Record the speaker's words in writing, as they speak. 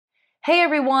Hey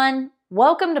everyone,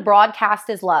 welcome to Broadcast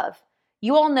is Love.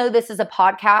 You all know this is a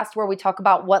podcast where we talk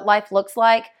about what life looks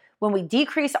like when we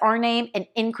decrease our name and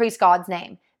increase God's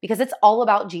name, because it's all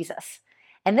about Jesus.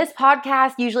 And this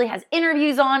podcast usually has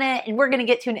interviews on it, and we're going to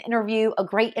get to a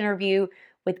great interview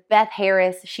with Beth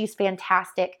Harris. She's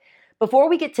fantastic. Before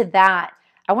we get to that,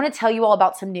 I want to tell you all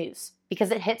about some news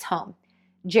because it hits home.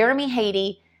 Jeremy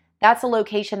Haiti, that's a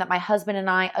location that my husband and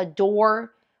I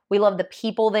adore. We love the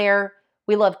people there.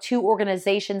 We love two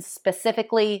organizations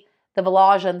specifically, the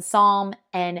Village Ensemble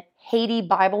and Haiti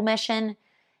Bible Mission.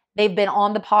 They've been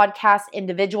on the podcast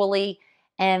individually,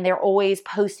 and they're always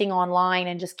posting online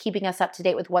and just keeping us up to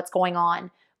date with what's going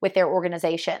on with their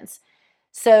organizations.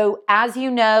 So as you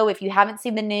know, if you haven't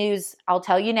seen the news, I'll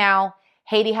tell you now,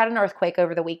 Haiti had an earthquake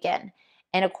over the weekend.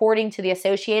 And according to the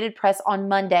Associated Press on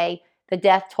Monday, the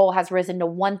death toll has risen to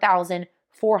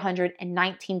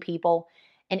 1,419 people,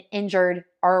 and injured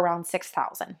are around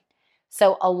 6,000.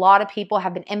 So a lot of people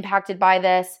have been impacted by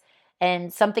this.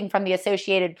 And something from the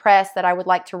Associated Press that I would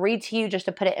like to read to you just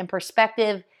to put it in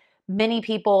perspective. Many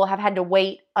people have had to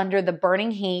wait under the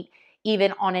burning heat,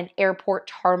 even on an airport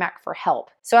tarmac, for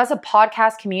help. So as a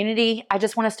podcast community, I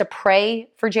just want us to pray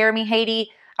for Jeremy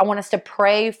Haiti. I want us to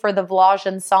pray for the Village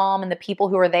Ensemble and the people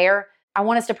who are there. I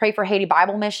want us to pray for Haiti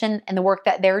Bible Mission and the work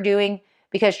that they're doing,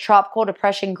 because Tropical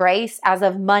Depression Grace, as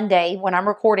of Monday, when I'm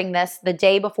recording this, the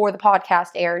day before the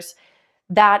podcast airs,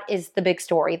 that is the big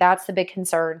story. That's the big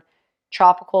concern.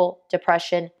 Tropical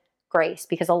Depression Grace,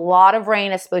 because a lot of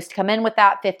rain is supposed to come in with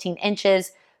that, 15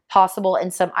 inches, possible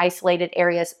in some isolated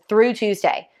areas through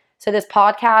Tuesday. So this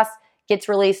podcast gets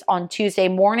released on Tuesday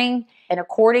morning, and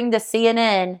according to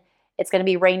CNN, it's going to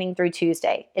be raining through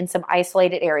Tuesday in some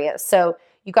isolated areas. So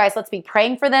you guys, let's be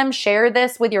praying for them. Share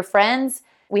this with your friends.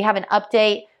 We have an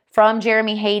update from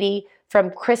Jeremy Haiti from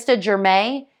Krista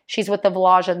Germain. She's with the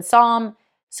Village Ensemble.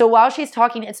 So while she's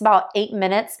talking, it's about 8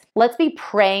 minutes. Let's be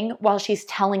praying while she's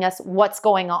telling us what's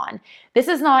going on. This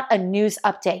is not a news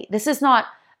update. This is not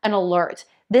an alert.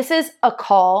 This is a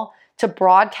call to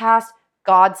broadcast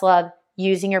God's love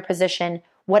using your position,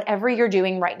 whatever you're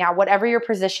doing right now, whatever your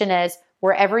position is,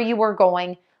 wherever you are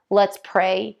going. Let's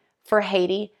pray for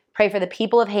Haiti, pray for the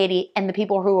people of Haiti and the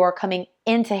people who are coming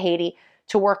into Haiti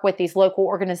to work with these local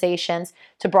organizations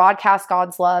to broadcast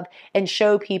God's love and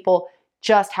show people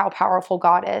just how powerful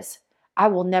God is. I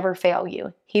will never fail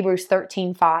you. Hebrews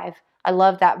 13:5. I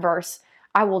love that verse.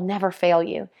 I will never fail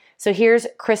you. So here's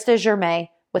Krista Germain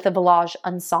with the Village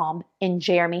Ensemble in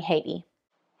Jeremy, Haiti.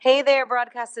 Hey there,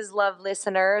 Broadcast is Love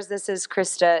listeners. This is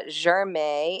Krista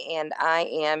Germain, and I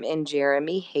am in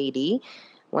Jeremy, Haiti.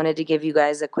 Wanted to give you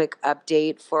guys a quick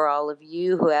update for all of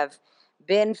you who have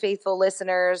been faithful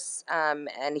listeners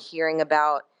and hearing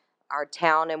about our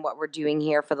town and what we're doing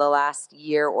here for the last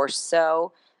year or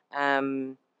so.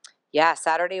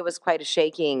 Saturday was quite a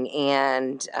shaking,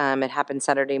 and it happened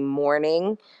Saturday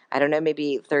morning. I don't know,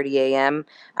 maybe 8:30 a.m.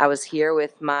 I was here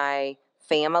with my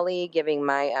family giving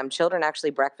my children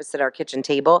actually breakfast at our kitchen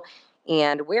table.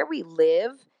 And where we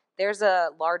live, there's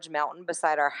a large mountain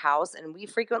beside our house, and we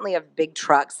frequently have big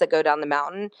trucks that go down the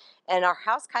mountain. And our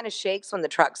house kind of shakes when the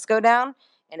trucks go down,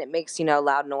 and it makes,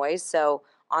 loud noise. So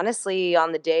honestly,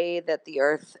 on the day that the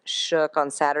earth shook on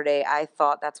Saturday, I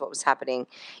thought that's what was happening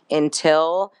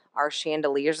until our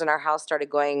chandeliers in our house started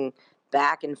going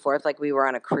back and forth like we were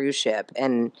on a cruise ship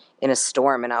and in a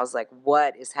storm. And I was like,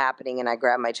 what is happening? And I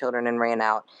grabbed my children and ran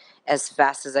out as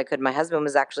fast as I could. My husband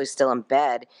was actually still in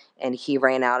bed, and he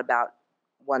ran out about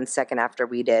 1 second after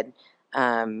we did,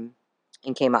 and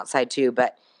came outside too.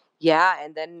 But yeah,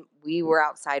 and then we were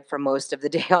outside for most of the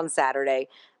day on Saturday.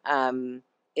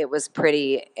 It was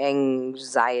pretty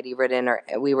anxiety ridden, or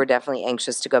we were definitely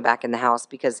anxious to go back in the house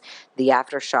because the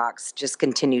aftershocks just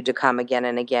continued to come again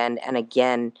and again and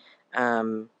again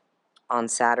on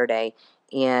Saturday.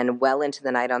 And well into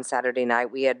the night on Saturday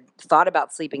night, we had thought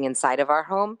about sleeping inside of our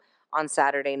home on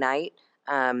Saturday night.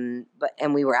 And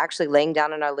we were actually laying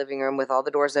down in our living room with all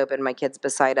the doors open, my kids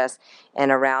beside us.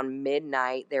 And around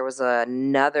midnight, there was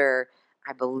another,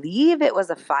 I believe it was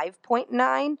a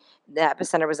 5.9. The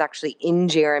epicenter was actually in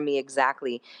Jeremy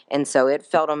exactly. And so it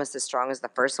felt almost as strong as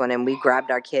the first one. And we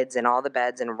grabbed our kids in all the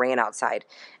beds and ran outside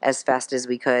as fast as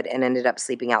we could and ended up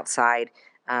sleeping outside.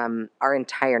 Our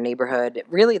entire neighborhood,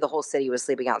 really the whole city, was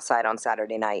sleeping outside on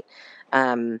Saturday night.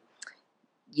 And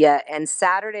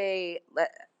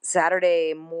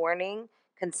Saturday morning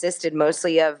consisted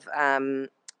mostly of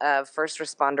first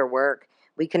responder work.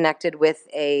 We connected with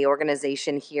a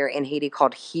organization here in Haiti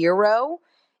called Hero,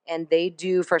 and they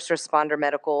do first responder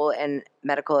medical and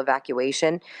medical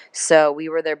evacuation. So we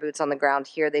were their boots on the ground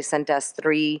here. They sent us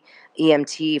 3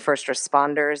 EMT first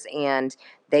responders, and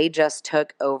they just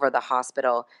took over the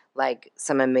hospital. Like,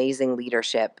 some amazing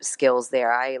leadership skills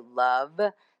there. I love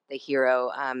the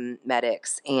hero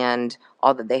medics, and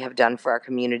all that they have done for our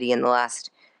community in the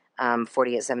last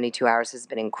 48, 72 hours has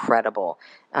been incredible.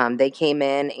 They came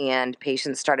in, and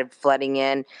patients started flooding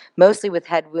in, mostly with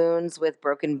head wounds, with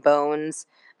broken bones,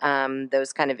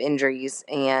 those kind of injuries,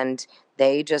 and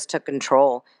they just took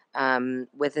control.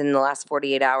 Within the last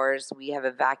 48 hours, we have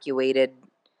evacuated,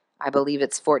 I believe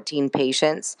it's 14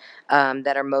 patients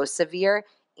that are most severe,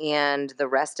 and the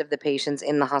rest of the patients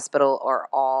in the hospital are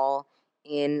all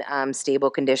in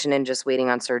stable condition and just waiting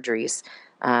on surgeries.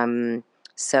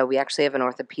 So we actually have an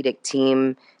orthopedic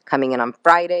team coming in on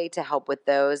Friday to help with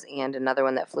those, and another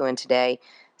one that flew in today.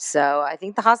 So I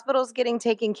think the hospital is getting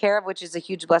taken care of, which is a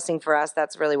huge blessing for us.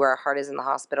 That's really where our heart is, in the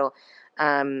hospital.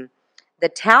 The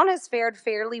town has fared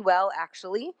fairly well,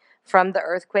 actually, from the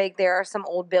earthquake. There are some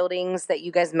old buildings that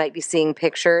you guys might be seeing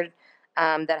pictured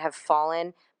that have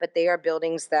fallen, but they are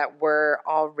buildings that were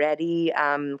already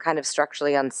kind of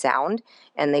structurally unsound,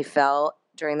 and they fell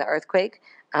during the earthquake.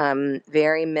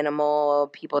 Very minimal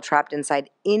people trapped inside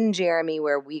in Jeremy,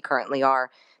 where we currently are.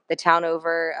 The town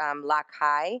over, Lac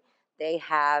High, they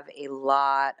have a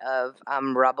lot of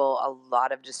rubble, a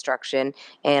lot of destruction,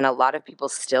 and a lot of people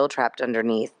still trapped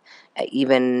underneath,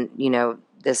 even,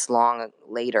 this long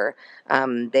later.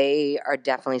 They are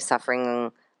definitely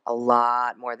suffering a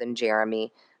lot more than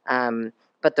Jeremy.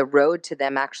 But the road to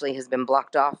them actually has been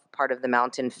blocked off. Part of the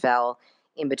mountain fell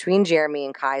in between Jeremy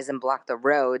and Kais and blocked the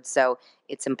road. So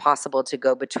it's impossible to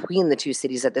go between the two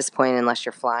cities at this point unless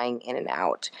you're flying in and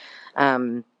out.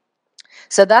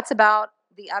 So that's about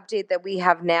the update that we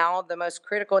have now. The most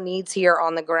critical needs here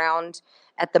on the ground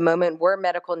at the moment were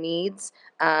medical needs,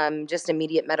 just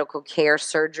immediate medical care,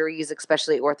 surgeries,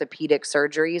 especially orthopedic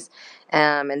surgeries,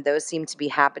 and those seem to be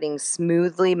happening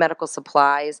smoothly. Medical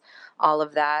supplies, all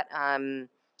of that.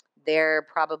 There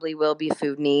probably will be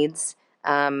food needs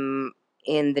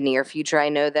in the near future. I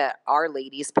know that our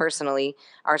ladies, personally,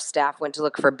 our staff went to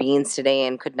look for beans today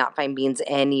and could not find beans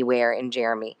anywhere in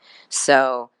Jeremy.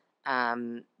 So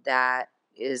that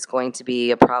is going to be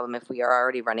a problem if we are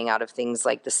already running out of things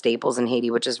like the staples in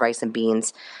Haiti, which is rice and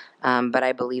beans. But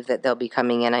I believe that they'll be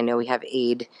coming in. I know we have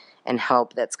aid and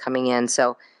help that's coming in.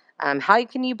 So how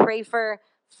can you pray for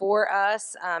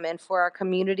us and for our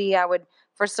community? I would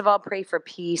first of all pray for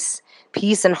peace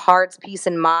in hearts, peace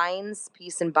in minds,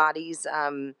 peace in bodies.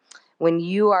 When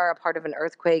you are a part of an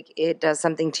earthquake, it does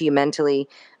something to you mentally,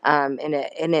 and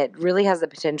it really has the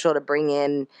potential to bring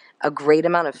in a great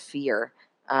amount of fear.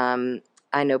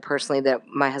 I know personally that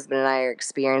my husband and I are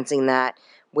experiencing that,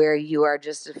 where you are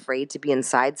just afraid to be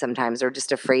inside sometimes, or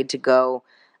just afraid to go,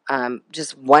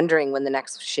 just wondering when the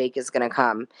next shake is going to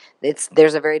come.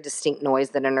 There's a very distinct noise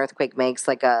that an earthquake makes,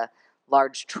 like a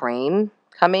large train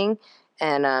coming,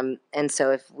 and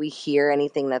so if we hear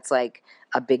anything that's like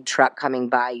a big truck coming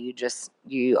by,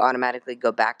 you automatically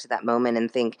go back to that moment and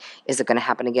think, is it going to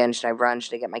happen again? Should I run?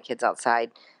 Should I get my kids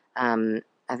outside?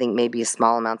 I think maybe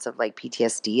small amounts of like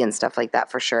PTSD and stuff like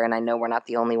that for sure. And I know we're not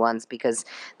the only ones, because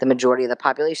the majority of the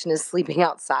population is sleeping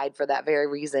outside for that very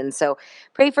reason. So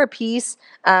pray for peace.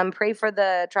 Pray for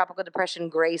the tropical depression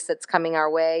grace that's coming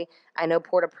our way. I know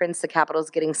Port-au-Prince, the capital, is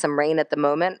getting some rain at the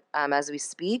moment as we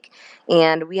speak,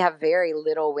 and we have very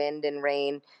little wind and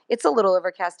rain. It's a little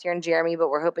overcast here in Jeremy, but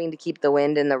we're hoping to keep the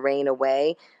wind and the rain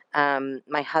away.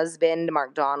 My husband,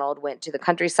 Mark Donald, went to the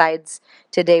countrysides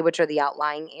today, which are the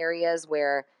outlying areas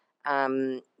where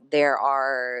there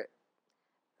are,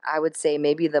 I would say,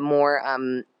 maybe the more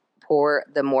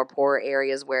poor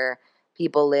areas where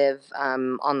people live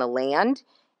on the land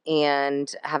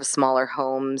and have smaller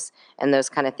homes and those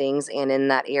kind of things. And in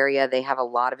that area, they have a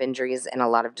lot of injuries and a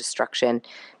lot of destruction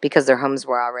because their homes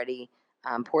were already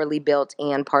poorly built,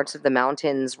 and parts of the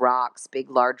mountains, rocks, big,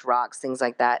 large rocks, things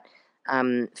like that,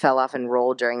 fell off and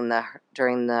rolled during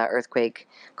the earthquake,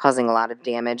 causing a lot of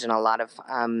damage and a lot of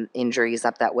injuries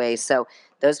up that way. So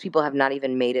those people have not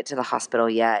even made it to the hospital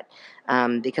yet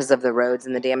because of the roads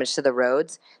and the damage to the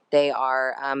roads. They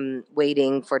are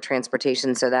waiting for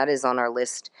transportation. So that is on our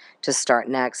list to start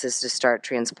next, is to start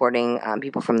transporting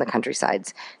people from the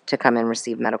countrysides to come and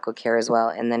receive medical care as well,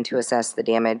 and then to assess the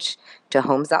damage to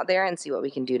homes out there and see what we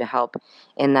can do to help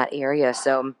in that area.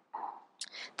 So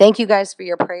thank you guys for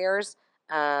your prayers.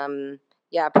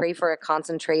 Pray for a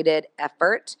concentrated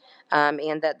effort,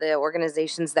 and that the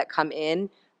organizations that come in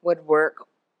would work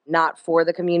not for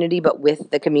the community, but with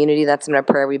the community. That's been a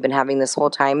prayer we've been having this whole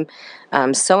time.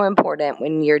 So important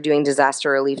when you're doing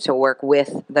disaster relief to work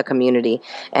with the community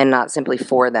and not simply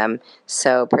for them.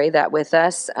 So pray that with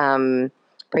us.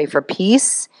 Pray for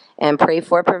peace and pray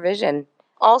for provision.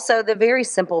 Also, the very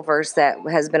simple verse that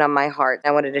has been on my heart,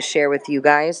 I wanted to share with you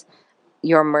guys.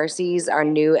 Your mercies are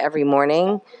new every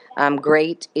morning.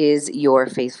 Great is your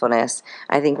faithfulness.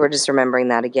 I think we're just remembering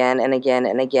that again and again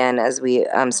and again as we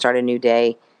start a new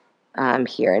day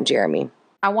here in Jeremy.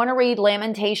 I want to read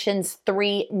Lamentations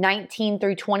 3:19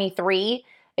 through 23.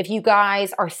 If you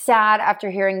guys are sad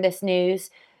after hearing this news,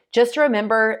 just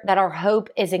remember that our hope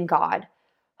is in God.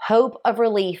 Hope of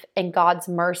relief and God's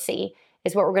mercy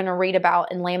is what we're going to read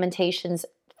about in Lamentations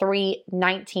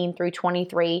 3:19 through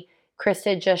 23.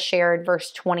 Krista just shared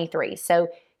verse 23. So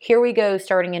here we go,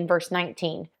 starting in verse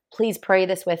 19. Please pray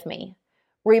this with me.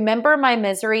 Remember my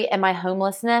misery and my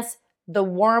homelessness, the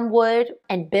wormwood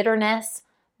and bitterness.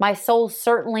 My soul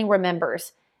certainly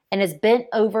remembers and is bent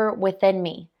over within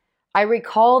me. I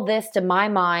recall this to my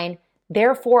mind,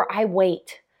 therefore I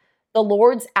wait. The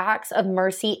Lord's acts of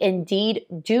mercy indeed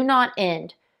do not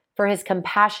end, for his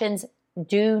compassions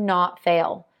do not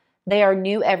fail. They are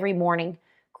new every morning.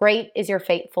 Great is your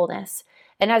faithfulness.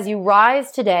 And as you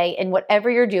rise today in whatever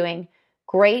you're doing,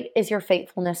 great is your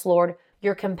faithfulness, Lord.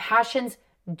 Your compassions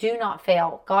do not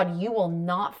fail. God, you will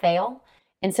not fail.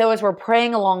 And so as we're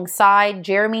praying alongside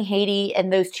Jeremy Haiti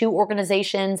and those two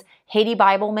organizations, Haiti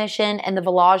Bible Mission and the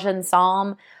Volosian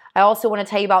Psalm, I also want to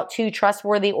tell you about two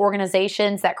trustworthy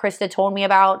organizations that Krista told me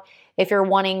about. If you're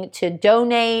wanting to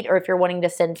donate or if you're wanting to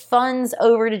send funds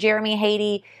over to Jeremy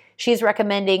Haiti, she's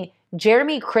recommending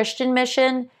Jeremy Christian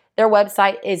Mission. Their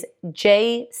website is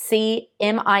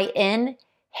JCMIN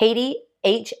Haiti,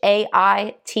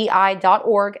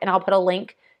 HAITI.org. And I'll put a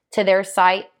link to their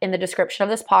site in the description of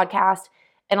this podcast.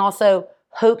 And also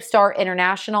Hope Star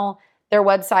International. Their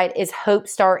website is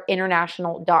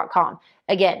hopestarinternational.com.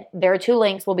 Again, their two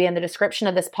links will be in the description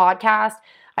of this podcast.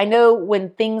 I know when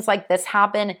things like this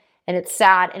happen and it's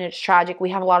sad and it's tragic,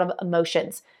 we have a lot of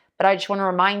emotions. But I just want to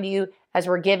remind you as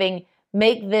we're giving,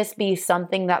 make this be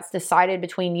something that's decided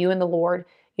between you and the Lord.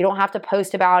 You don't have to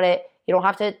post about it. You don't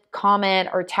have to comment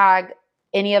or tag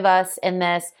any of us in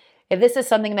this. If this is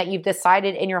something that you've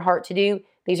decided in your heart to do,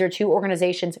 these are two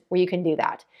organizations where you can do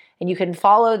that. And you can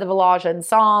follow the Volosian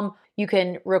Psalm. You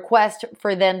can request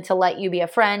for them to let you be a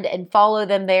friend and follow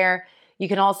them there. You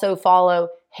can also follow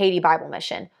Haiti Bible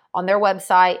Mission on their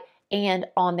website and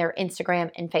on their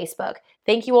Instagram and Facebook.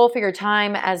 Thank you all for your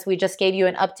time as we just gave you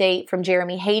an update from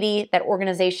Jeremy Haiti. That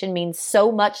organization means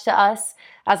so much to us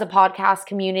as a podcast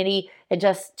community and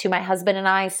just to my husband and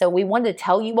I. So we wanted to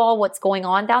tell you all what's going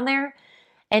on down there.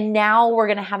 And now we're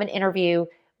going to have an interview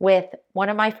with one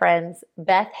of my friends,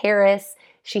 Beth Harris.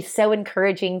 She's so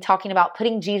encouraging, talking about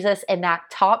putting Jesus in that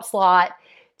top slot.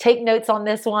 Take notes on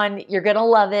this one. You're going to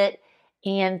love it.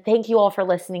 And thank you all for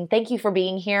listening. Thank you for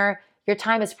being here. Your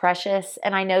time is precious,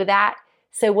 and I know that.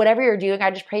 So whatever you're doing, I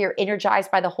just pray you're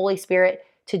energized by the Holy Spirit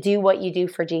to do what you do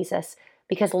for Jesus,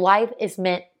 because life is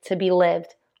meant to be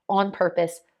lived on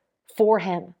purpose for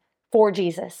Him, for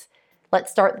Jesus. Let's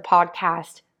start the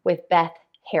podcast with Beth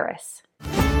Harris.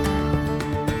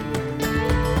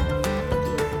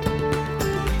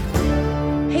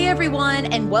 Hey everyone,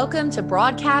 and welcome to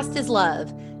Broadcast is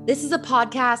Love. This is a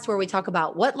podcast where we talk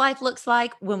about what life looks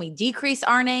like when we decrease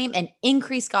our name and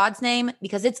increase God's name,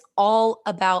 because it's all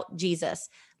about Jesus,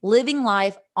 living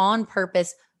life on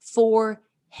purpose for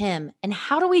Him. And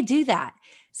how do we do that?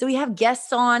 So we have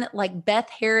guests on like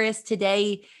Beth Harris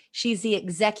today. She's the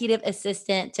executive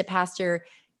assistant to Pastor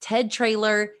Ted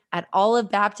Traylor at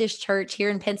Olive Baptist Church here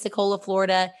in Pensacola,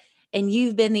 Florida. And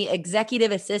you've been the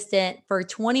executive assistant for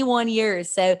 21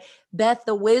 years. So Beth,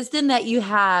 the wisdom that you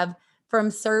have from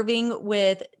serving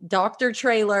with Dr.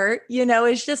 Traylor,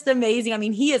 is just amazing. I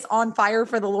mean, he is on fire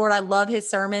for the Lord. I love his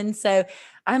sermons. So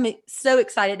I'm so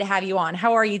excited to have you on.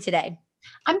 How are you today?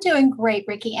 I'm doing great,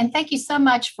 Ricky. And thank you so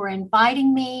much for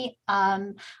inviting me.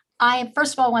 I,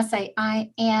 first of all, want to say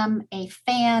I am a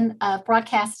fan of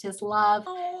Broadcast is Love.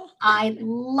 Oh. I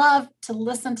love to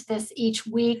listen to this each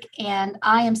week. And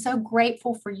I am so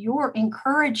grateful for your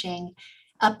encouraging,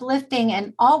 uplifting,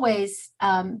 and always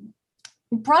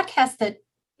broadcasts that,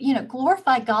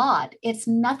 glorify God. It's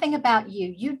nothing about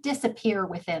you. You disappear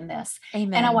within this.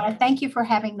 Amen. And I want to thank you for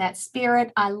having that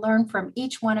spirit. I learned from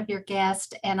each one of your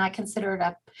guests, and I consider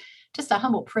it just a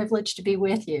humble privilege to be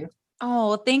with you.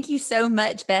 Oh, thank you so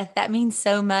much, Beth. That means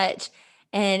so much.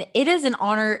 And it is an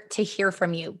honor to hear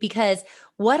from you, because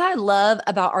what I love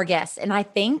about our guests, and I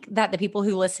think that the people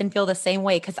who listen feel the same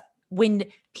way, because when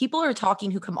people are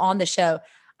talking who come on the show,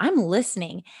 I'm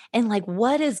listening. And like,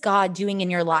 what is God doing in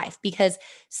your life? Because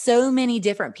so many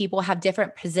different people have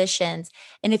different positions.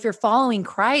 And if you're following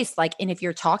Christ, like, and if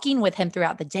you're talking with him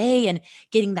throughout the day and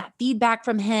getting that feedback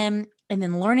from him and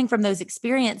then learning from those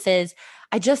experiences,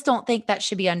 I just don't think that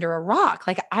should be under a rock.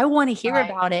 Like, I want to hear Right.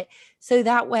 about it. So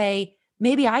that way,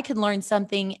 maybe I could learn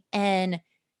something and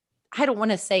I don't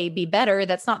want to say be better.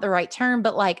 That's not the right term,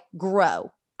 but like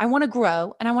grow. I want to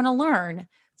grow and I want to learn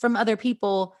from other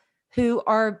people who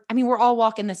are, I mean, we're all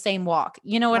walking the same walk.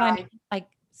 You know what I mean? Right. Like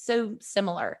so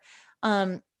similar.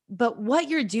 But what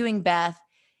you're doing, Beth,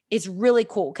 is really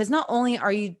cool because not only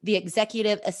are you the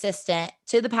executive assistant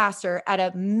to the pastor at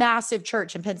a massive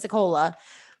church in Pensacola,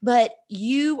 but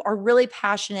you are really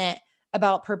passionate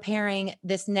about preparing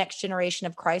this next generation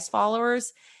of Christ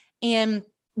followers. And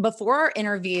before our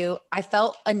interview, I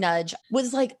felt a nudge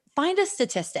was like, find a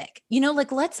statistic,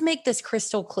 like let's make this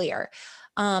crystal clear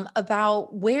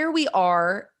about where we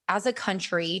are as a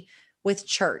country with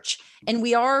church. And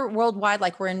we are worldwide,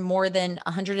 like we're in more than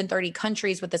 130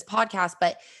 countries with this podcast,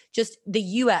 but just the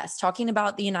US, talking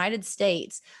about the United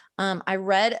States. I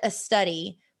read a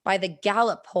study by the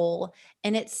Gallup poll,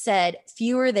 and it said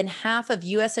fewer than half of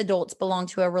US adults belong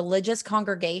to a religious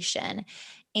congregation.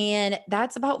 And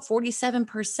that's about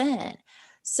 47%.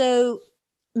 So,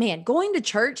 man, going to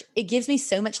church, it gives me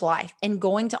so much life. And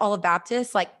going to Olive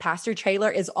Baptist, like Pastor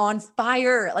Taylor is on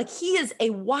fire. Like he is a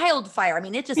wildfire. I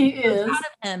mean, it just He comes is. out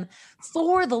of him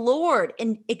for the Lord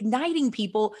and igniting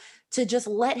people to just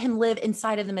let him live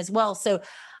inside of them as well. So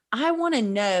I want to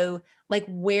know like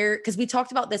where, because we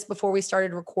talked about this before we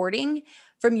started recording,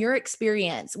 from your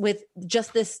experience with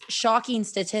just this shocking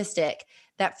statistic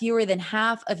that fewer than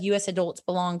half of US adults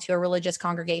belong to a religious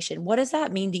congregation. What does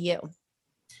that mean to you?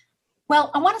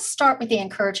 Well, I want to start with the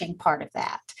encouraging part of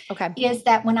that. Okay. Is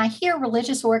that when I hear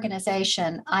religious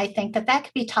organization, I think that that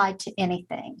could be tied to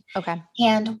anything. Okay.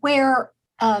 And where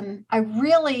I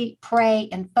really pray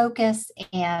and focus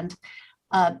and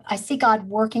I see God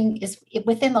working is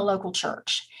within the local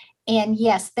church. And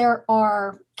yes, there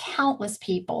are countless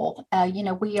people.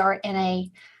 We are in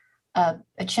a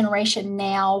generation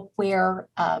now where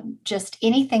just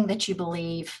anything that you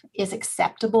believe is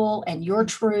acceptable and your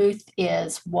truth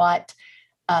is what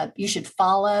you should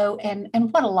follow. And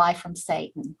what a lie from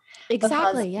Satan.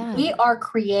 Exactly. Because Yeah. we are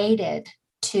created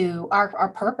to, our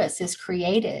purpose is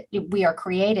created. We are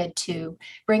created to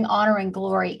bring honor and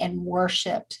glory and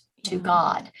worship to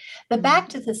God. But back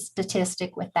to the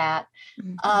statistic with that,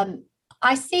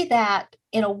 I see that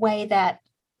in a way that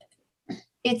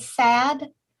it's sad,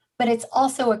 but it's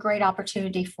also a great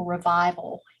opportunity for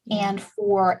revival and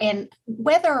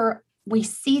whether we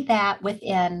see that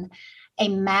within a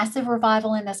massive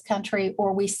revival in this country,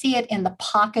 or we see it in the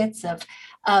pockets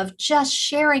of just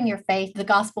sharing your faith, the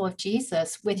gospel of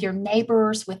Jesus with your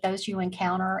neighbors, with those you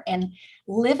encounter, and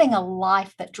living a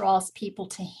life that draws people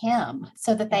to him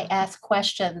so that they ask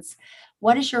questions.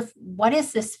 What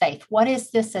is this faith? What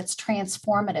is this that's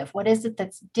transformative? What is it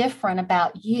that's different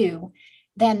about you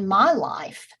than my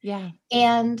life? Yeah.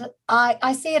 And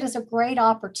I see it as a great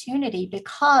opportunity,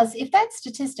 because if that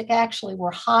statistic actually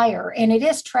were higher, and it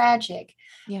is tragic,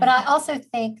 but I also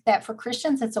think that for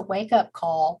Christians, it's a wake-up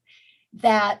call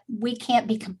that we can't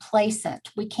be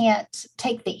complacent. We can't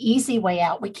take the easy way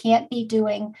out. We can't be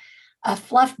doing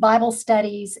fluff Bible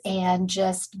studies and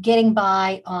just getting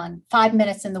by on 5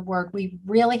 minutes in the Word. We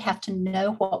really have to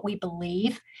know what we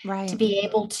believe to be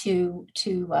able to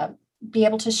be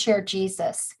able to share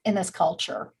Jesus in this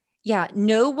culture. Yeah,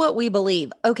 know what we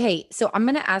believe. Okay, so I'm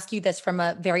going to ask you this from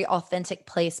a very authentic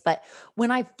place, but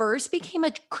when I first became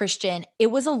a Christian,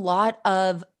 it was a lot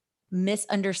of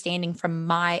misunderstanding from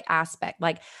my aspect.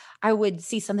 Like I would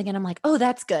see something and I'm like, "Oh,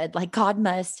 that's good." Like God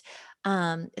must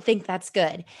think that's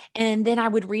good. And then I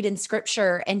would read in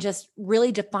scripture and just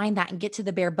really define that and get to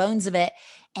the bare bones of it.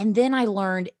 And then I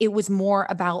learned it was more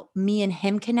about me and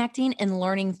him connecting and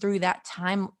learning through that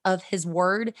time of his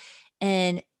word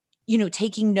and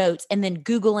taking notes and then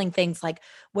Googling things like,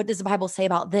 what does the Bible say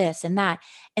about this and that?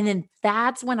 And then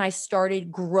that's when I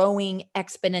started growing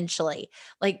exponentially.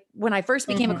 Like when I first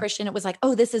became a Christian, it was like,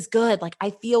 oh, this is good. Like I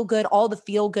feel good. All the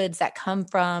feel goods that come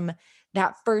from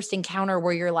that first encounter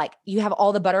where you're like, you have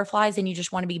all the butterflies and you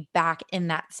just want to be back in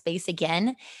that space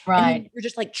again. Right. And then you're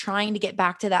just like trying to get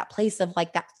back to that place of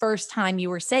like that first time you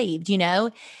were saved,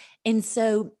 And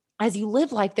so as you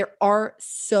live life, there are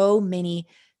so many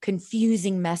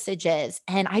confusing messages.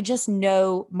 And I just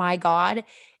know my God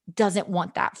doesn't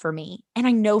want that for me. And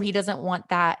I know he doesn't want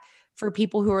that for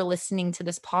people who are listening to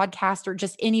this podcast or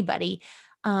just anybody.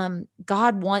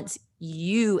 God wants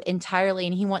you entirely,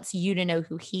 and he wants you to know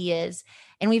who he is.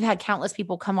 And we've had countless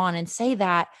people come on and say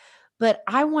that. But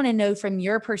I want to know from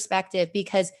your perspective,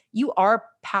 because you are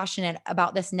passionate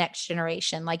about this next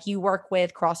generation. Like, you work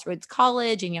with Crossroads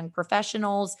College and young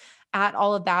professionals at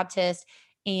Olive Baptist.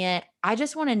 And I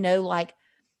just want to know, like,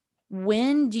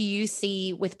 when do you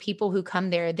see with people who come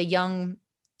there, the young,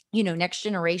 next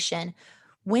generation,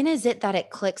 when is it that it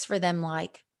clicks for them?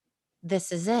 Like,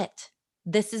 this is it.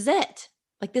 This is it.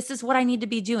 Like, this is what I need to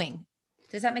be doing.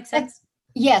 Does that make sense?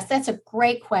 Yes, that's a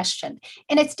great question.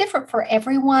 And it's different for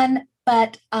everyone,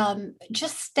 but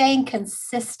just staying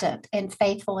consistent and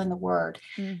faithful in the word.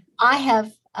 I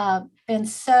have been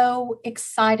so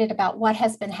excited about what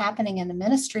has been happening in the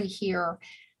ministry here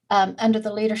under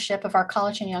the leadership of our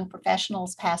college and young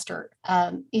professionals pastor,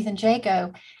 Ethan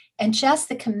Jago, and just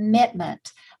the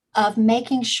commitment of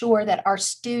making sure that our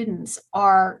students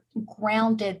are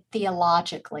grounded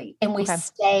theologically and we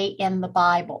stay in the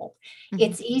Bible.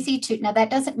 It's easy to, now that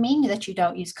doesn't mean that you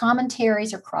don't use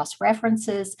commentaries or cross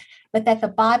references, but that the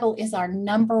Bible is our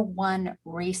number one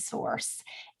resource.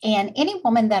 And any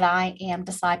woman that I am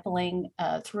discipling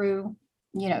through,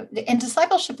 and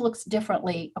discipleship looks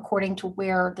differently according to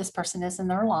where this person is in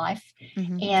their life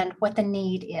and what the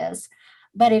need is.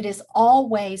 But it is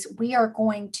always, we are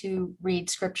going to read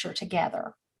scripture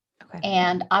together. Okay.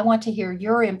 And I want to hear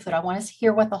your input. I want to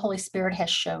hear what the Holy Spirit has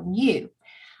shown you.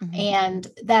 And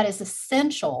that is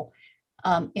essential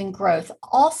in growth.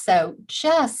 Also,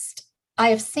 I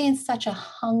have seen such a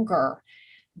hunger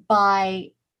by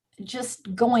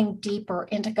just going deeper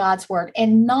into God's word,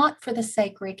 and not for the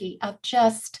sake, Ricky, of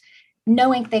just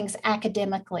knowing things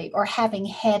academically or having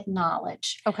head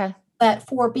knowledge. Okay. But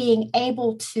for being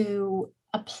able to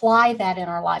apply that in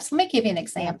our lives. Let me give you an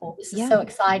example. This is so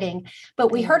exciting.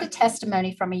 But we heard a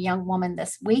testimony from a young woman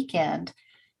this weekend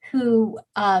who,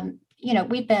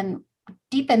 we've been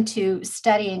deep into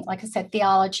studying, like I said,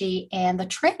 theology, and the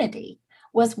Trinity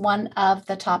was one of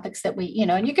the topics that we,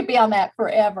 and you could be on that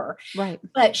forever. Right.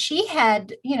 But she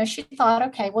had, she thought,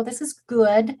 okay, well, this is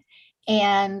good.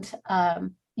 And,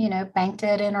 banked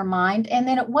it in her mind. And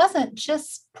then it wasn't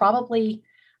just probably,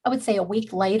 I would say, a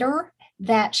week later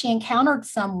that she encountered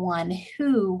someone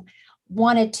who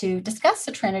wanted to discuss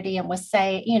the Trinity and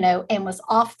and was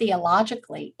off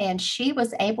theologically. And she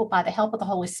was able, by the help of the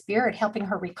Holy Spirit, helping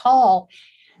her recall,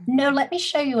 no, let me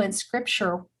show you in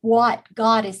scripture what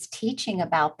God is teaching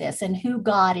about this and who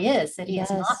God is, that he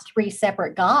is not three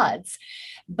separate gods,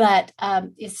 but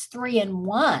is three in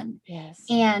one. Yes.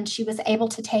 And she was able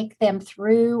to take them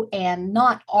through and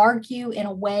not argue in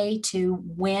a way to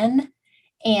win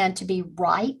and to be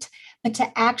right, but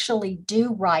to actually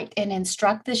do right and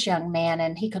instruct this young man.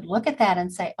 And he could look at that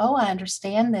and say, oh, I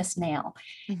understand this now.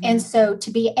 And so to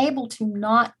be able to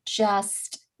not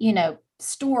just,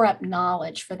 store up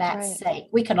knowledge for that sake,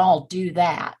 we can all do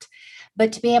that,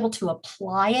 but to be able to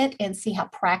apply it and see how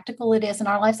practical it is in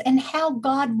our lives and how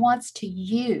God wants to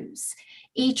use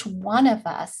each one of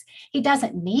us. He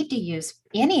doesn't need to use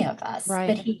any of us,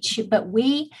 but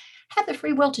we have the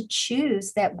free will to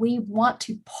choose that we want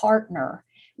to partner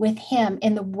with him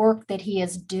in the work that he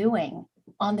is doing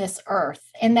on this earth.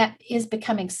 And that is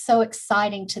becoming so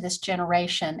exciting to this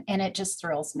generation. And it just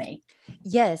thrills me.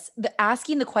 Yes.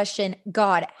 Asking the question,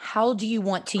 God, how do you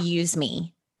want to use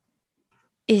me,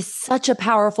 is such a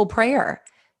powerful prayer,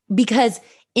 because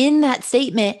in that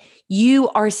statement, you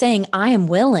are saying, I am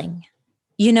willing.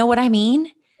 You know what I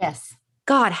mean? Yes.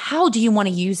 God, how do you want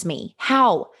to use me?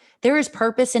 How? There is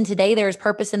purpose in today. There is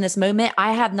purpose in this moment.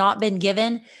 I have not been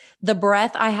given the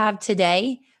breath I have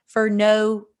today for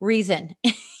no reason.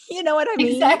 You know what I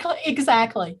mean?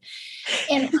 Exactly.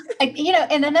 And,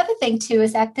 and another thing too,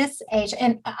 is at this age,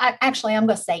 and I'm going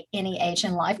to say any age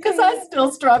in life, because I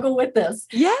still struggle with this.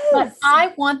 Yes. But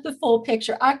I want the full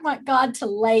picture. I want God to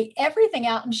lay everything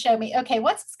out and show me, okay,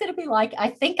 what's this going to be like? I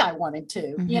think I wanted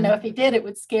to, if he did, it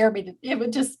would scare me. It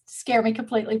would just scare me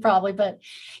completely probably. But,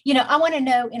 I want to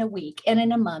know in a week and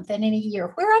in a month and in a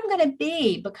year where I'm going to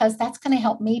be, because that's going to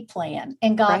help me plan.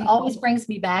 And God always brings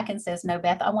me back and says, no,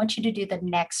 Beth, I want you to do the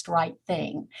next right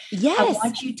thing. Yes. I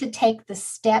want you to take the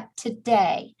step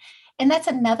today. And that's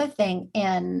another thing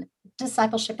in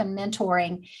discipleship and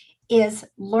mentoring, is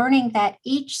learning that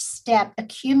each step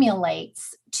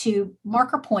accumulates to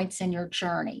marker points in your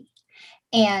journey.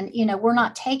 And, we're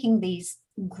not taking these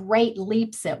great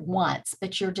leaps at once,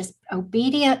 but you're just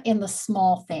obedient in the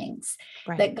small things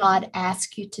that God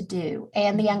asks you to do,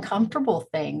 and the uncomfortable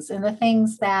things, and the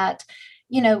things that,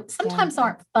 sometimes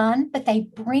aren't fun, but they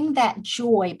bring that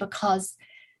joy because,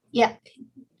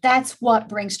 that's what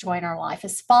brings joy in our life,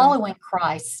 is following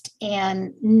Christ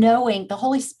and knowing the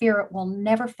Holy Spirit will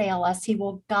never fail us. He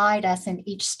will guide us in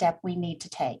each step we need to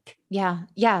take. Yeah.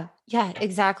 Yeah. Yeah,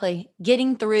 exactly.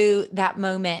 Getting through that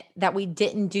moment that we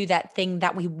didn't do that thing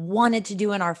that we wanted to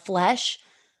do in our flesh,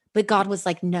 but God was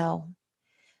like, no,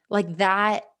 like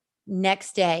that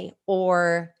next day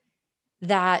or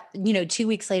that, 2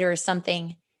 weeks later or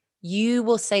something, you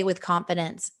will say with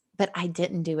confidence, but I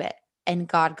didn't do it. And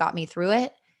God got me through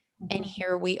it. And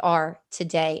here we are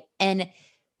today. And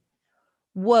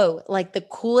whoa, like the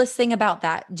coolest thing about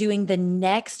that, doing the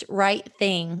next right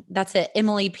thing. That's it.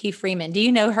 Emily P. Freeman. Do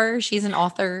you know her? She's an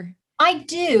author. I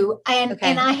do. And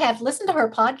Okay. I have listened to her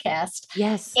podcast.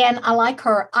 Yes. And I like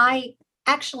her. I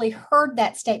actually heard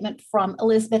that statement from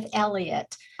Elizabeth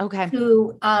Elliot, Okay.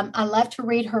 who I love to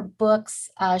read her books.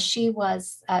 She's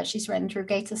written Through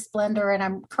Gates of Splendor, and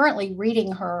I'm currently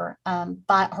reading her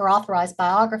her authorized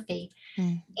biography.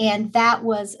 And that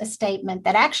was a statement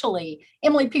that actually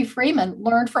Emily P. Freeman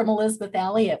learned from Elizabeth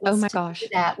Elliot. Oh my gosh.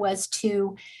 That was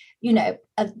to,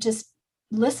 just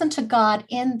listen to God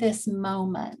in this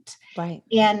moment. Right.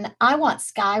 And I want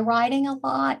skywriting a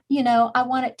lot. I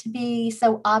want it to be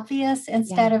so obvious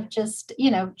instead of just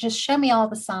show me all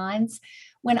the signs.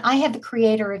 When I have the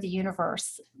creator of the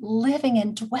universe living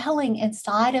and dwelling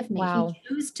inside of me, Wow. he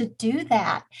chose to do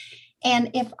that.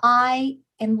 And if I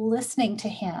am listening to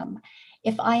him,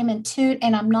 if I am in tune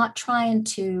and I'm not trying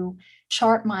to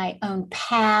chart my own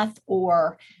path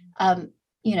or,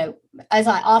 as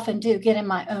I often do, get in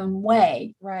my own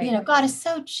way. Right. God is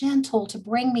so gentle to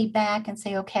bring me back and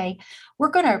say, okay, we're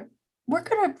going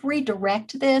to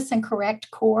redirect this and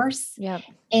correct course. Yep.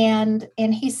 And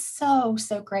he's so,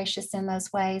 so gracious in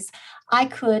those ways. I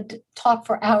could talk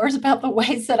for hours about the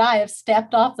ways that I have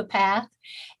stepped off the path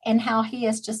and how he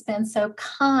has just been so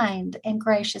kind and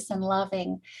gracious and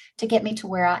loving to get me to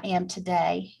where I am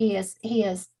today. He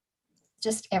is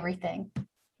just everything.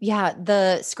 Yeah.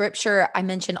 The scripture I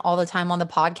mention all the time on the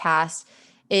podcast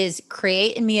is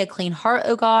create in me a clean heart,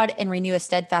 O God, and renew a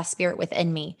steadfast spirit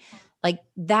within me. Like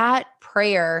that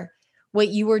prayer, what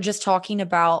you were just talking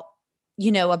about,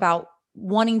 about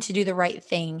wanting to do the right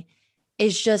thing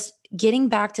is just getting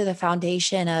back to the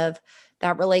foundation of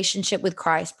that relationship with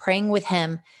Christ, praying with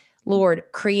him. Lord,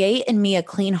 create in me a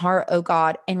clean heart, O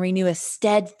God, and renew a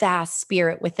steadfast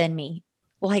spirit within me.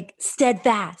 Like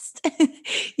steadfast,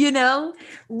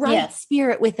 right Yes.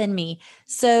 spirit within me.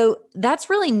 So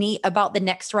that's really neat about the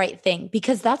next right thing,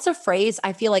 because that's a phrase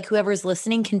I feel like whoever's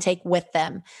listening can take with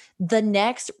them. The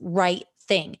next right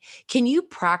thing. Can you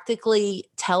practically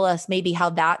tell us maybe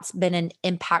how that's been an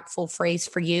impactful phrase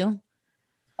for you?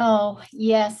 Oh,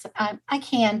 yes, I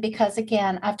can, because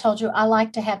again, I've told you, I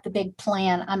like to have the big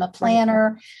plan. I'm a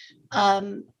planner.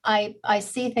 I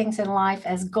see things in life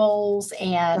as goals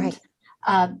and,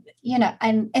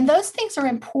 and those things are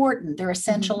important. They're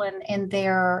essential in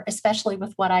their, especially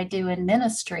with what I do in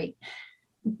ministry.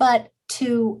 But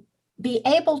to be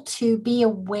able to be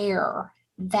aware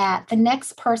that the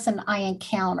next person I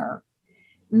encounter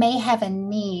may have a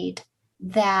need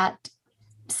that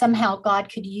somehow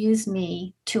God could use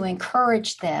me to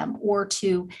encourage them or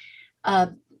to,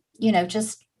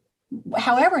 just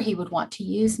however he would want to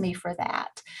use me for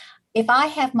that. If I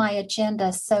have my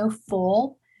agenda so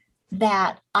full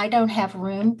that I don't have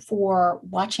room for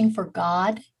watching for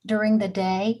God during the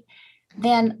day,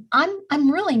 then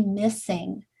I'm really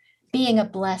missing being a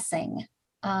blessing,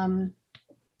 and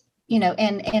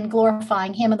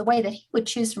glorifying him in the way that he would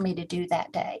choose for me to do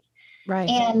that day. Right.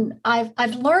 And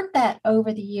I've learned that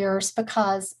over the years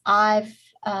because I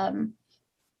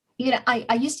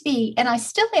used to be, and I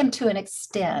still am to an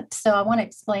extent. So I want to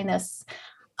explain this.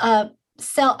 I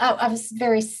was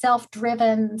very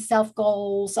self-driven,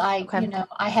 self-goals. I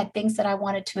had things that I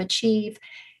wanted to achieve,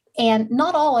 and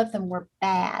not all of them were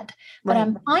bad. But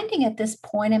I'm finding at this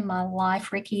point in my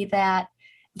life, Ricky, that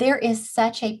there is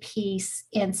such a peace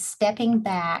in stepping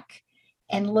back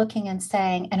and looking and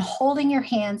saying and holding your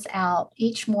hands out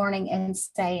each morning and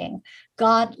saying,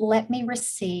 God, let me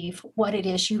receive what it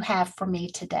is you have for me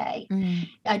today.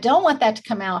 I don't want that to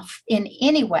come out in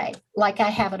any way like I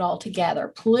have it all together.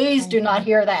 Please do not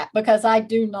hear that, because I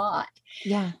do not.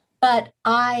 Yeah. But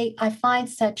I find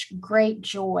such great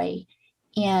joy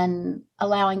in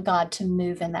allowing God to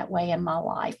move in that way in my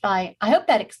life. I hope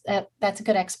that's a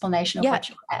good explanation of what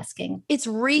you're asking. It's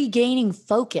regaining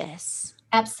focus.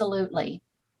 Absolutely.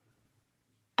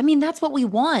 I mean, that's what we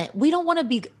want. We don't want to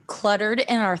be cluttered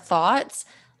in our thoughts.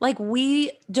 Like,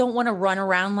 we don't want to run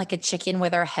around like a chicken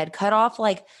with our head cut off.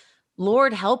 Like,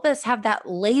 Lord, help us have that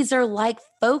laser-like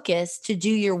focus to do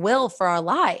your will for our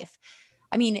life.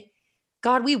 I mean,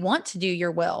 God, we want to do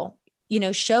your will.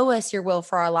 Show us your will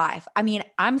for our life. I mean,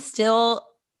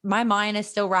 my mind is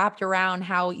still wrapped around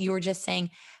how you were just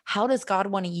saying, how does God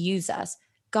want to use us?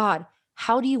 God,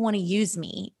 how do you want to use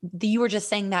me? You were just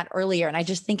saying that earlier. And I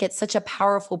just think it's such a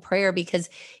powerful prayer, because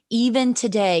even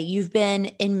today, you've been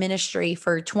in ministry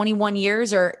for 21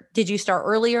 years, or did you start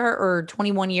earlier, or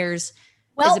 21 years is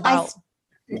Well, about?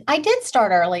 I did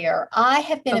start earlier. I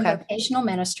have been in Okay. vocational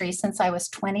ministry since I was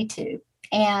 22.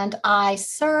 And I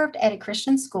served at a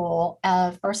Christian school,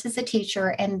 first as a teacher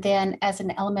and then as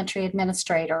an elementary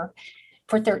administrator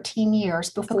for 13 years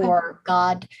before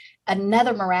God,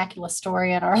 another miraculous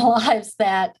story in our lives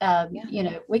that,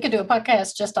 we could do a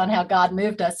podcast just on how God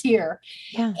moved us here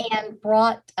and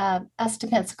brought us to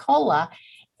Pensacola.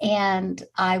 And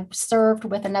I served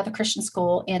with another Christian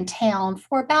school in town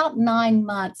for about 9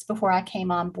 months before I came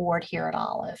on board here at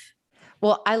Olive.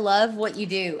 Well, I love what you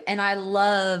do. And I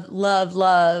love, love,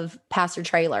 love Pastor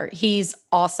Traylor. He's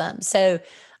awesome. So,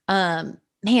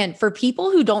 man, for people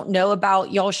who don't know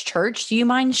about y'all's church, do you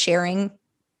mind sharing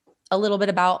a little bit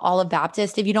about Olive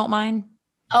Baptist, if you don't mind?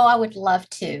 Oh, I would love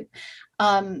to.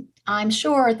 I'm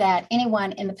sure that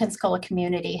anyone in the Pensacola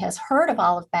community has heard of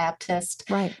Olive Baptist.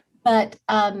 Right. But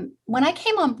when I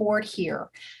came on board here,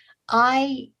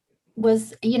 I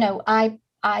was, I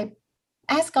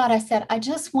asked God, I said, I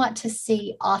just want to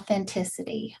see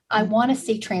authenticity. I want to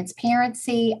see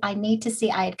transparency.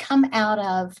 I had come out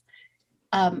of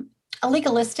a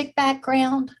legalistic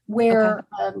background where,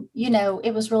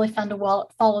 it was really fun to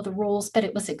follow the rules, but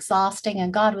it was exhausting.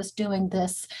 And God was doing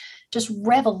this just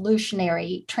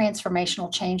revolutionary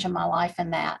transformational change in my life in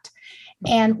that.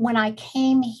 And when I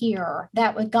came here,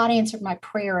 God answered my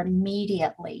prayer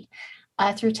immediately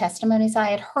through testimonies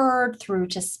I had heard, through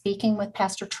just speaking with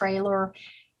Pastor Traylor.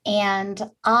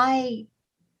 And I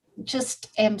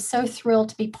just am so thrilled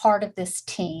to be part of this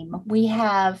team. We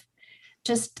have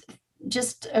just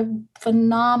a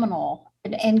phenomenal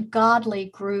and godly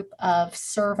group of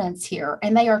servants here,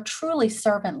 and they are truly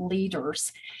servant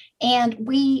leaders. And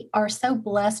we are so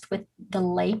blessed with the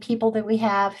lay people that we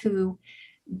have who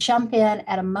jump in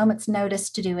at a moment's notice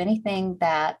to do anything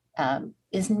that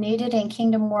is needed in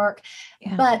kingdom work.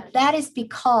 But that is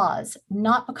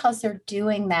not because they're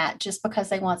doing that just because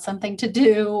they want something to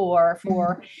do or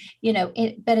for,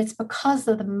 but it's because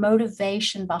of the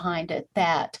motivation behind it,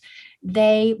 that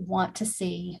they want to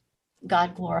see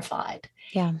God glorified.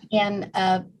 Yeah. And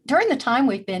during the time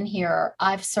we've been here,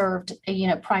 I've served,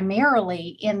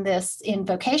 primarily in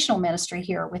vocational ministry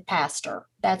here with Pastor.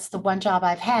 That's the one job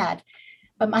I've had.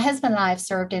 But my husband and I have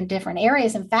served in different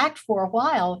areas. In fact, for a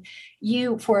while,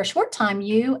 for a short time,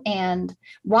 you and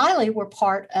Riley were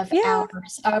part of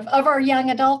our young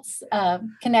adults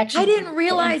connection. I didn't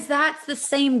realize that's the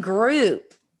same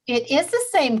group. It is the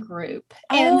same group.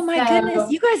 Oh my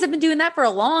goodness. You guys have been doing that for a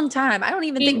long time. I don't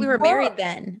even think we were married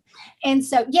then. And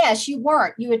so, yes, you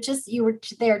weren't. You were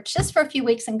there just for a few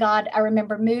weeks, and God, I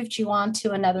remember, moved you on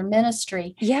to another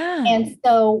ministry. Yeah. And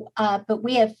so, but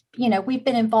we have, we've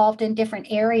been involved in different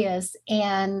areas,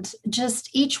 and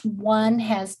just each one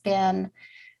has been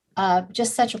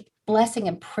just such a blessing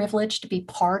and privilege to be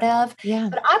part of. Yeah.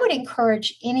 But I would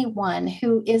encourage anyone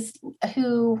who is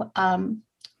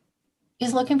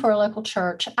looking for a local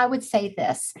church. I would say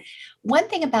this. One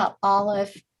thing about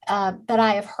Olive that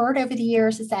I have heard over the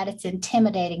years is that it's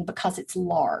intimidating because it's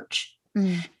large.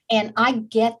 And I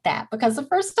get that, because the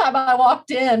first time I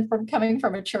walked in coming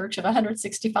from a church of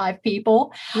 165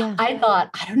 people, I thought,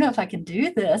 I don't know if I can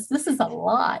do this. This is a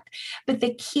lot. But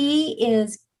the key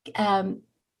is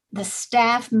the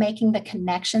staff making the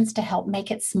connections to help make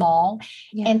it small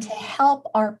and to help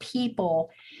our people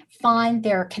find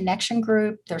their connection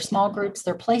group, their small groups,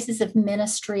 their places of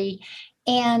ministry.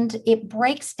 And it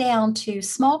breaks down to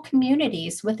small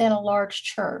communities within a large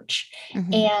church.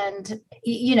 And,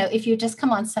 if you just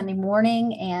come on Sunday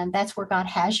morning and that's where God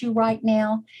has you right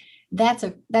now,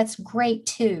 that's great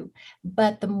too.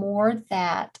 But the more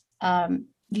that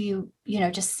you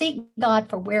just seek God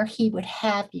for where he would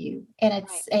have you, and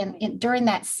and during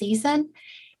that season,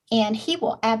 and he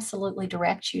will absolutely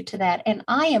direct you to that. And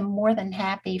I am more than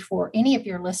happy for any of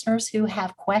your listeners who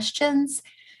have questions,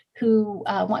 who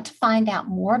want to find out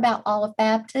more about Olive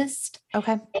Baptist.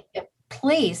 Okay.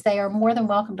 Please, they are more than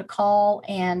welcome to call,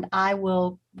 and I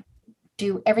will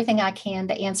do everything I can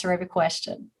to answer every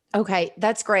question. Okay,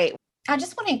 that's great. I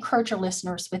just want to encourage your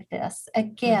listeners with this.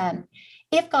 Again,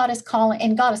 if God is calling,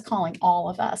 and God is calling all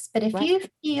of us, but if you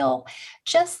feel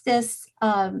just this,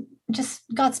 just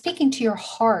God speaking to your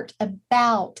heart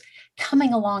about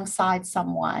coming alongside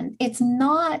someone. It's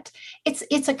not,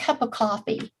 it's a cup of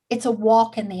coffee. It's a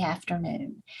walk in the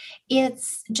afternoon.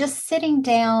 It's just sitting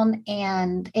down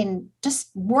and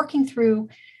just working through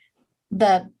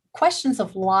the questions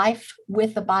of life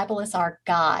with the Bible as our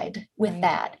guide with Right.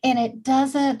 that. And it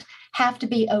doesn't have to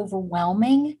be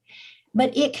overwhelming,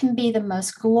 but it can be the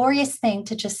most glorious thing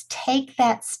to just take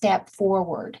that step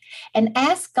forward and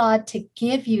ask God to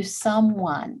give you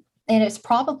someone. And it's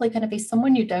probably going to be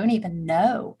someone you don't even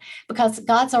know, because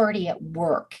God's already at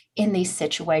work in these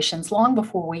situations long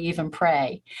before we even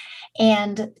pray.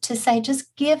 And to say,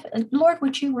 just give, Lord,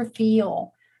 would you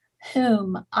reveal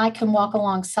whom I can walk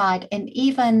alongside and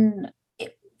even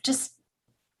just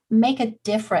make a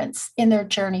difference in their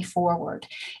journey forward.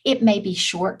 It may be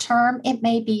short term, it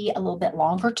may be a little bit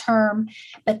longer term,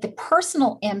 but the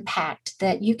personal impact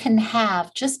that you can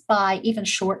have just by even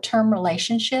short term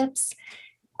relationships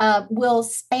will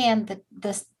span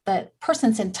the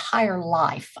person's entire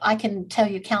life. I can tell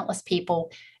you countless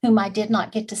people whom I did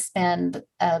not get to spend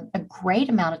a great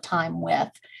amount of time with,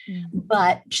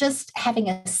 but just having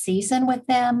a season with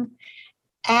them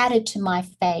added to my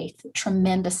faith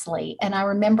tremendously. And I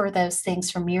remember those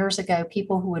things from years ago,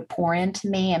 people who would pour into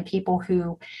me and people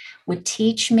who would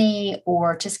teach me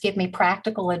or just give me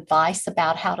practical advice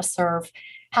about how to serve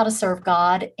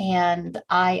God. And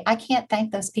I can't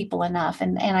thank those people enough.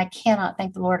 And I cannot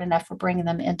thank the Lord enough for bringing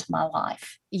them into my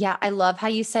life. Yeah, I love how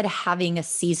you said having a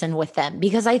season with them,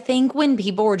 because I think when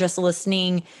people were just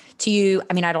listening to you,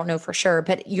 I mean, I don't know for sure,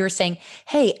 but you're saying,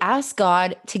 hey, ask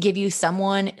God to give you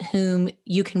someone whom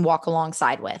you can walk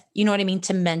alongside with. You know what I mean?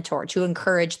 To mentor, to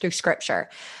encourage through scripture.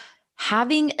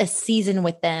 Having a season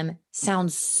with them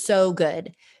sounds so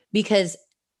good, because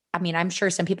I mean, I'm sure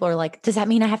some people are like, does that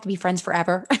mean I have to be friends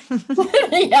forever?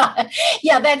 Yeah,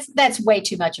 that's way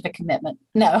too much of a commitment.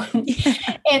 No,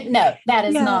 no, that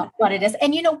is not what it is.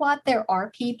 And you know what? There are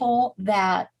people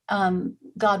that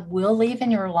God will leave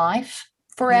in your life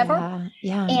forever.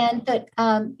 Yeah. And that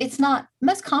it's not,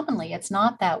 most commonly, it's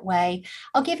not that way.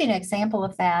 I'll give you an example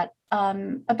of that.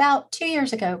 About 2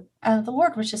 years ago, the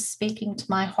Lord was just speaking to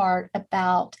my heart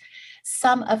about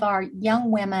some of our young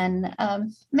women,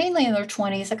 mainly in their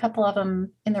 20s, a couple of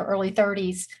them in their early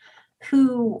 30s,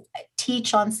 who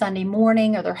teach on Sunday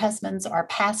morning, or their husbands are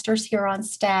pastors here on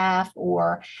staff,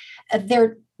 or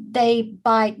they,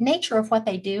 by nature of what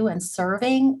they do and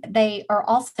serving, they are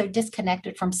also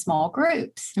disconnected from small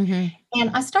groups. And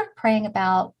I started praying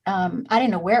about, I didn't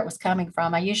know where it was coming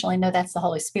from. I usually know that's the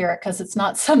Holy Spirit, because it's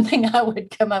not something I would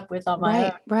come up with on my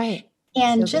own. Right.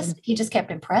 And he just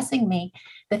kept impressing me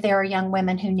that there are young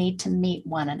women who need to meet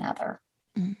one another.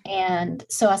 And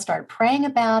so I started praying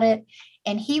about it,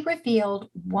 and he revealed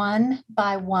one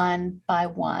by one by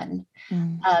one,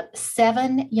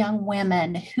 7 young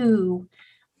women who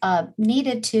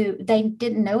they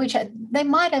didn't know each other. They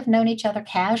might have known each other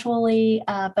casually,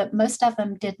 but most of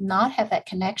them did not have that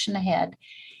connection ahead.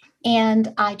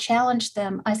 And I challenged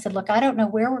them. I said, look, I don't know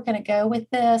where we're going to go with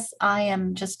this. I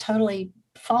am just totally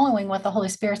following what the Holy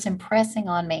Spirit's impressing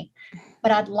on me.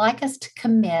 But I'd like us to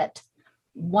commit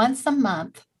once a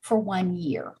month for 1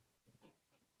 year.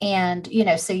 And,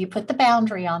 so you put the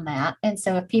boundary on that. And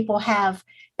so if people have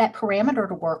that parameter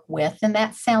to work with, then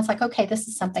that sounds like, okay, this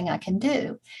is something I can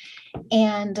do.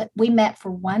 And we met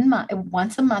for 1 month,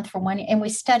 once a month for 1 year, and we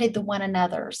studied the one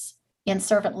another's in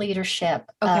servant leadership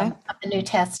of the New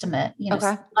Testament,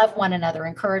 love one another,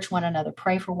 encourage one another,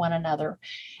 pray for one another.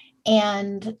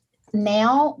 And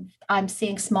now I'm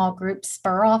seeing small groups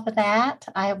spur off of that.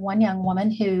 I have one young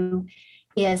woman who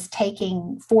is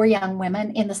taking 4 young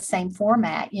women in the same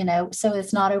format, so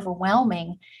it's not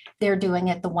overwhelming. They're doing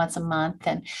it the once a month.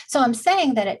 And so I'm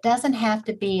saying that it doesn't have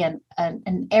to be an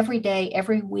everyday,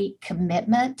 every week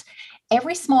commitment.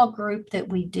 Every small group that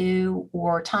we do,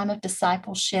 or time of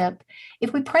discipleship,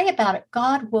 if we pray about it,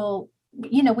 God will,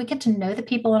 we get to know the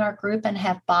people in our group and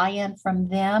have buy-in from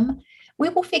them. We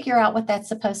will figure out what that's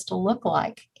supposed to look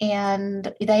like.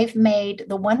 And they've made,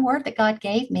 the one word that God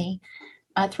gave me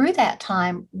through that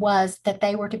time was that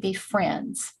they were to be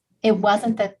friends. It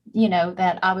wasn't that,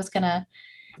 that I was going to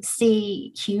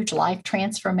see huge life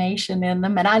transformation in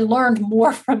them. And I learned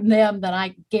more from them than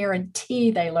I guarantee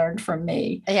they learned from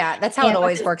me. Yeah, that's how it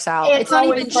always works out. It's not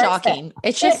even shocking.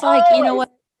 It's just like, you know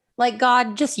what? Like,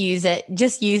 God, just use it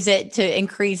to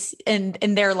increase in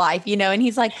their life, and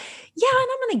he's like, yeah, and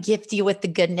I'm going to gift you with the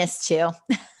goodness too.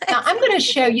 Now I'm going to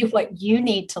show you what you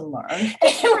need to learn.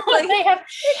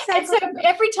 And so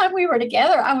every time we were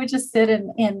together, I would just sit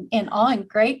in awe and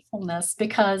gratefulness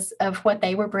because of what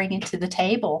they were bringing to the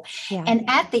table. Yeah. And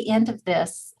at the end of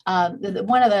this,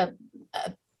 one of the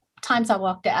times I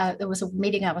walked out, there was a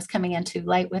meeting I was coming into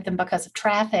late with them because of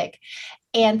traffic,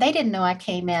 and they didn't know I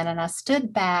came in, and I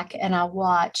stood back and I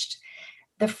watched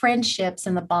the friendships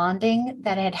and the bonding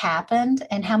that had happened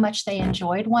and how much they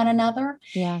enjoyed one another.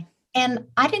 Yeah. And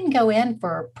I didn't go in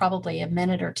for probably a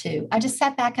minute or two. I just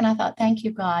sat back and I thought, thank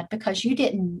you, God, because you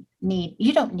don't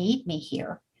need me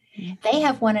here. They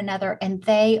have one another and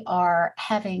they are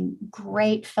having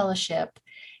great fellowship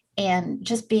and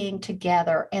just being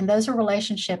together. And those are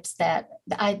relationships that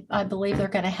I believe they're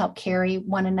going to help carry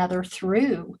one another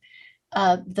through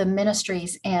the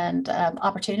ministries and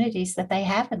opportunities that they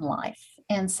have in life.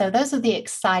 And so those are the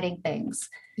exciting things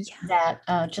that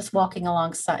just walking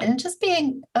alongside and just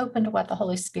being open to what the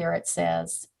Holy Spirit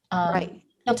says. Right.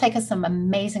 He'll take us some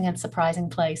amazing and surprising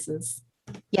places.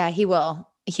 Yeah, he will.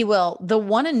 He will. The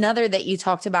one another that you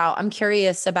talked about, I'm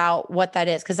curious about what that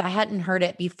is because I hadn't heard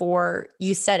it before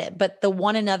you said it, but the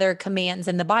one another commands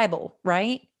in the Bible,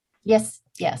 right? Yes.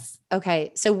 Yes.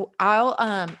 Okay. So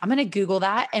I'm going to Google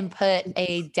that and put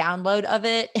a download of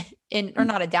it in, or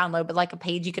not a download, but like a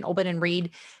page you can open and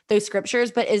read those scriptures.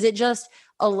 But is it just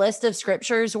a list of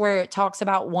scriptures where it talks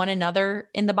about one another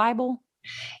in the Bible?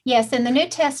 Yes. In the New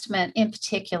Testament in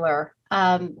particular,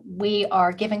 we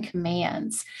are given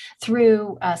commands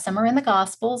through some are in the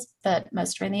Gospels, but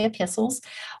most are in the epistles,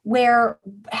 where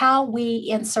how we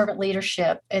in servant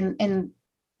leadership and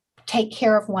take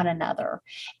care of one another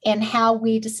and how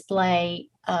we display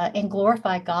and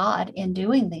glorify God in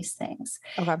doing these things.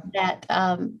 Okay.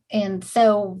 And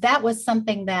so that was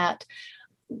something that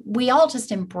we all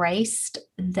just embraced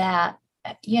that,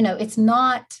 it's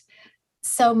not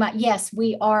so much. Yes,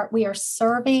 we are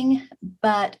serving,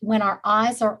 but when our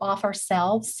eyes are off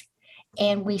ourselves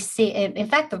and we see, in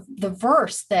fact, the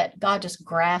verse that God just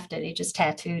grafted, he just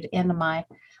tattooed into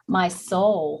my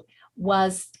soul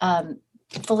was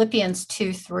Philippians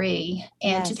 2:3,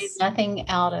 and to do nothing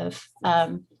out of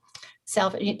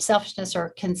selfishness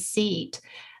or conceit,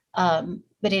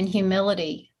 but in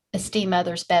humility, esteem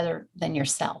others better than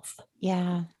yourself.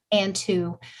 Yeah. And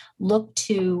to look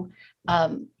to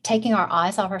taking our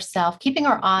eyes off ourselves, keeping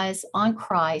our eyes on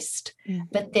Christ,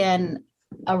 but then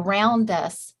around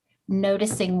us,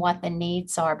 noticing what the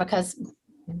needs are. Because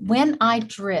when I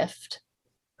drift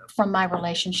from my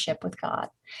relationship with God,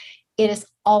 it is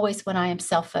always when I am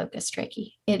self-focused,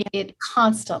 Ricky. It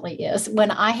constantly is.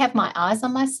 When I have my eyes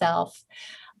on myself,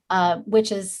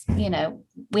 which is,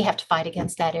 we have to fight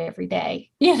against that every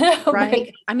day,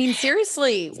 right? I mean,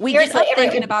 seriously, we get up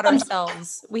thinking about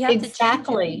ourselves. We have to change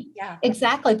it. Yeah,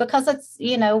 exactly. Because it's,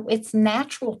 it's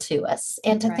natural to us,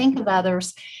 and to think of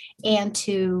others and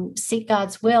to seek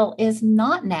God's will is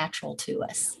not natural to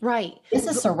us. Right. It's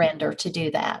a surrender to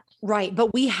do that. Right.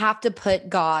 But we have to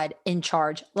put God in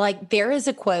charge. Like there is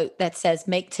a quote that says,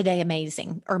 make today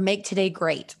amazing or make today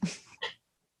great.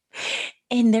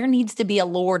 And there needs to be a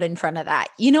Lord in front of that.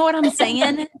 You know what I'm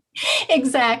saying?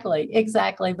 Exactly.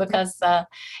 Because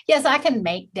yes, I can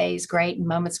make days great and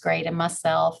moments great in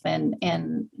myself.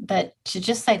 But to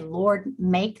just say, Lord,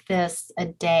 make this a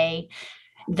day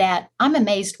that I'm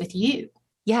amazed with you.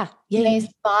 Yeah.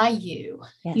 Amazed by you,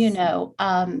 yes.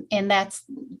 And that's,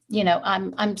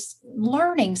 I'm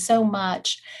learning so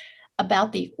much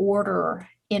about the order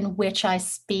in which I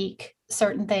speak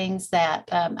certain things that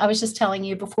I was just telling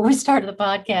you before we started the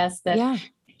podcast that,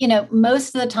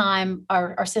 most of the time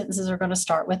our sentences are going to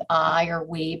start with I or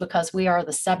we, because we are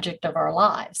the subject of our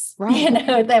lives, right?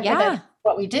 That's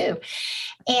what we do.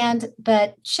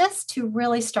 But just to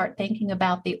really start thinking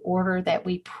about the order that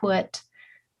we put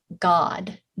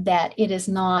God, that it is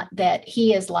not that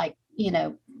he is like,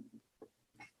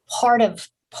 part of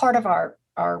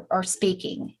our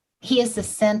speaking. He is the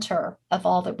center of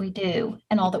all that we do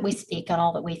and all that we speak and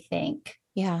all that we think.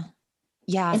 Yeah.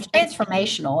 Yeah. It's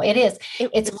transformational. It is.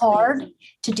 It's really hard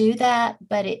to do that,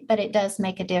 but it does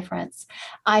make a difference.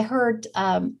 I heard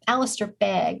Alistair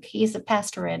Begg, he's a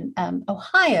pastor in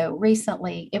Ohio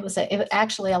recently.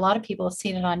 Actually, a lot of people have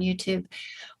seen it on YouTube,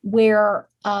 where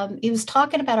he was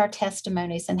talking about our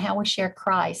testimonies and how we share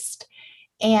Christ.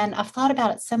 And I've thought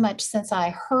about it so much since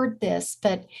I heard this,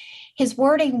 but his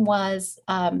wording was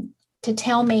to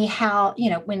tell me how,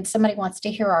 when somebody wants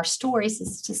to hear our stories,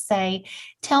 is to say,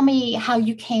 tell me how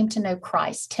you came to know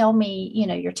Christ. Tell me,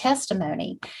 your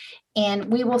testimony.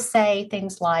 And we will say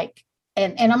things like,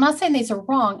 and I'm not saying these are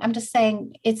wrong. I'm just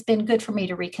saying it's been good for me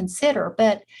to reconsider.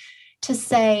 But to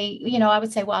say, I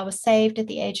would say, well, I was saved at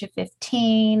the age of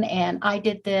 15 and I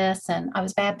did this and I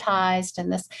was baptized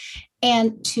and this.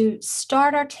 And to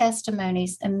start our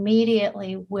testimonies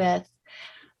immediately with,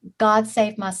 God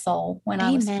saved my soul when I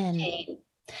was 15.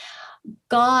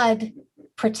 God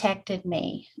protected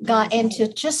me, God, and to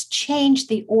just change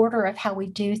the order of how we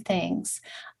do things,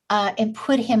 and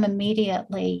put him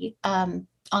immediately on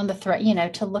the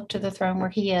throne, to look to the throne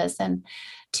where he is, and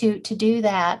to do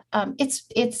that.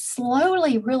 It's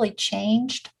slowly really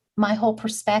changed my whole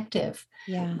perspective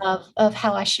of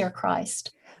how I share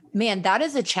Christ. Man, that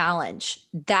is a challenge.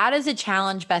 That is a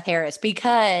challenge, Beth Harris,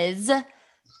 because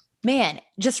man,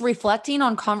 just reflecting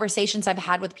on conversations I've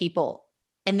had with people,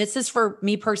 and this is for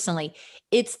me personally,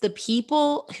 it's the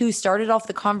people who started off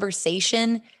the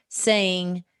conversation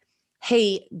saying,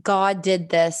 hey, God did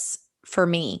this for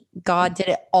me. God did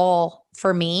it all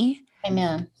for me.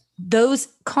 Amen. Those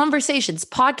conversations,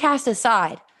 podcast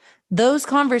aside, those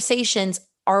conversations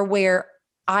are where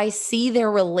I see their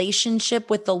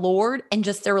relationship with the Lord and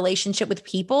just their relationship with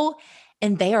people,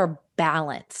 and they are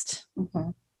balanced. Mm-hmm.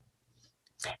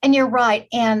 And you're right.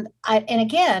 And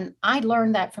again, I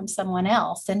learned that from someone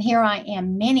else. And here I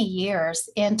am many years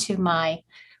into my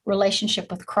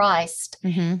relationship with Christ.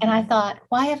 Mm-hmm. And I thought,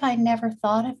 why have I never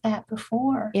thought of that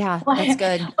before? Yeah, that's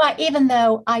good. Why, even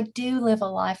though I do live a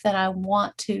life that I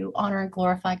want to honor and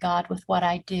glorify God with what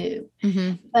I do,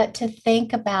 but to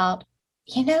think about,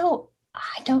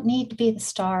 I don't need to be the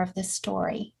star of this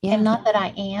story. Yeah. And not that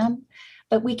I am,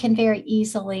 but we can very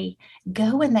easily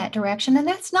go in that direction. And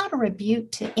that's not a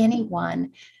rebuke to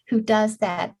anyone who does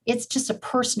that. It's just a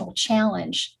personal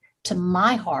challenge to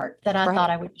my heart that I thought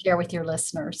I would share with your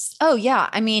listeners. Oh, yeah.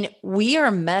 I mean, we are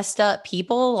messed up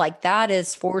people. Like, that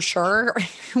is for sure.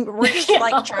 We're just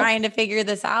like trying to figure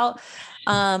this out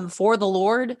for the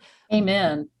Lord.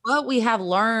 Amen. What we have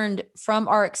learned from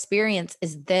our experience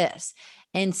is this.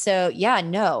 And so, yeah,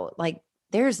 no, like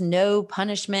there's no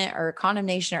punishment or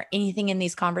condemnation or anything in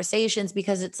these conversations,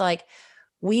 because it's like,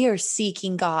 we are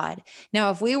seeking God.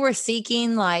 Now, if we were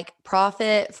seeking like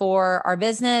profit for our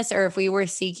business, or if we were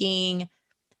seeking,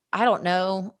 I don't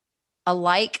know, a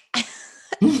like, that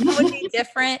would be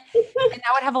different. And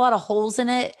that would have a lot of holes in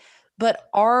it. But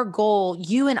our goal,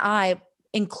 you and I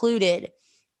included,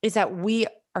 is that we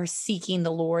are seeking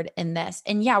the Lord in this.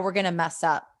 And yeah, we're going to mess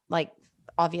up, like,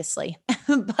 obviously,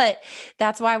 but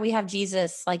that's why we have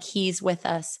Jesus. Like, he's with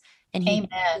us and he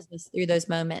teaches us through those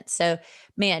moments. So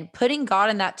man, putting God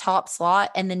in that top slot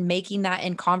and then making that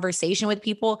in conversation with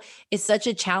people is such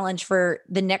a challenge for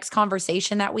the next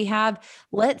conversation that we have.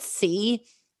 Let's see.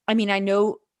 I mean, I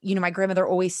know, my grandmother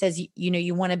always says,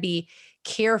 you want to be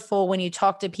careful when you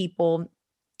talk to people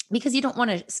because you don't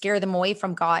want to scare them away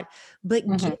from God, but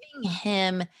giving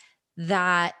him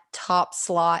that top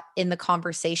slot in the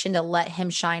conversation to let him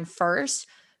shine first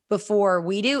before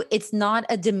we do. It's not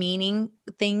a demeaning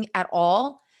thing at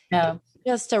all. No. It's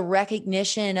just a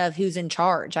recognition of who's in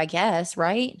charge, I guess,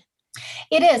 right?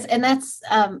 It is. And that's,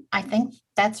 I think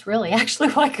that's really actually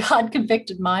why God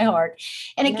convicted my heart.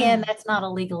 And again, that's not a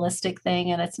legalistic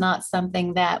thing. And it's not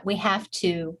something that we have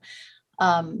to,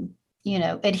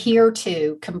 adhere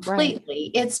to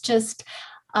completely. Right. It's just,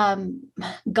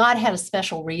 God had a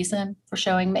special reason for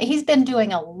showing me. He's been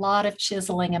doing a lot of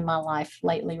chiseling in my life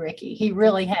lately, Ricky. He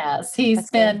really has. He's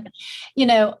been,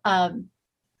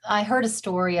 I heard a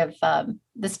story of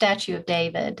the statue of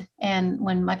David, and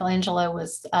when Michelangelo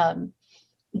was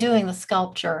doing the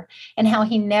sculpture, and how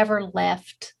he never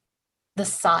left the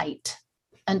site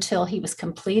until he was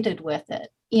completed with it.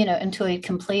 Until he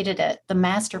completed it, the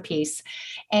masterpiece,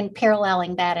 and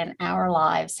paralleling that in our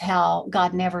lives, how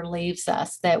God never leaves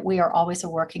us, that we are always a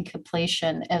working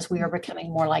completion as we are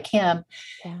becoming more like him.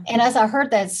 Yeah. And as I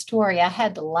heard that story, I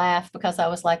had to laugh because I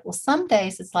was like, well, some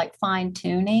days it's like fine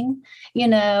tuning,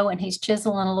 and he's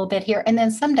chiseling a little bit here. And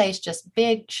then some days just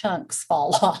big chunks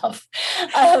fall off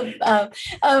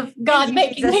of God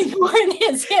making me more in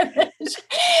his image.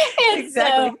 And exactly.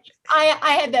 So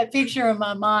I had that picture in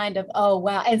my mind of, oh,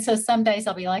 wow. And so some days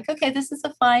I'll be like, okay, this is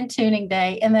a fine tuning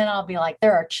day. And then I'll be like,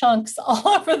 there are chunks all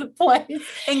over the place.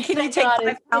 And can you take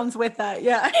 5 pounds with that?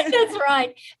 Yeah. That's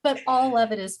right. But all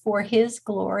of it is for his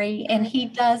glory. And he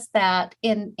does that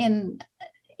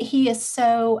he is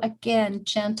so, again,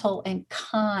 gentle and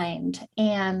kind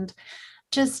and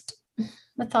just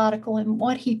methodical in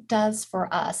what he does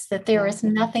for us, that there is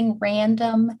nothing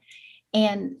random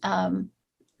and,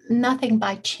 nothing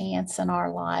by chance in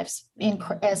our lives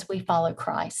as we follow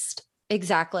Christ.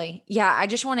 Exactly. Yeah. I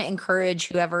just want to encourage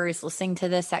whoever is listening to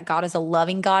this that God is a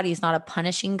loving God. He's not a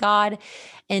punishing God.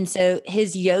 And so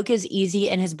his yoke is easy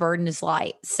and his burden is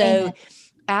light. So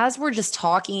as we're just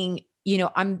talking,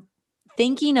 I'm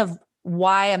thinking of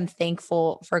why I'm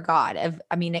thankful for God.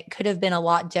 I mean, it could have been a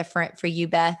lot different for you,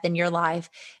 Beth, in your life.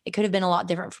 It could have been a lot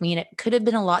different for me, and it could have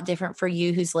been a lot different for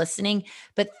you who's listening.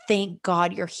 But thank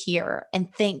God you're here,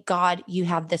 and thank God you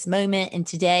have this moment and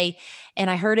today. And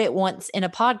I heard it once in a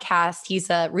podcast.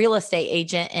 He's a real estate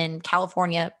agent in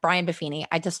California, Brian Buffini.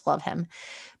 I just love him.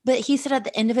 But he said at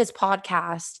the end of his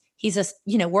podcast, he's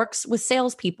works with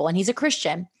salespeople, and he's a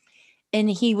Christian. And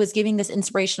he was giving this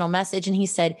inspirational message. And he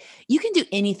said, you can do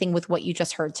anything with what you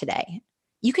just heard today.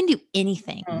 You can do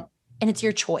anything. And it's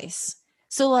your choice.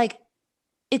 So like,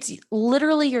 it's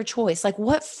literally your choice. Like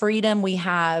what freedom we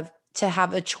have to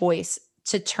have a choice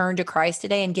to turn to Christ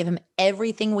today and give him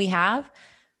everything we have,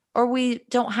 or we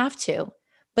don't have to.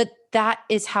 But that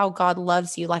is how God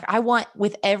loves you. Like I want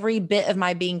with every bit of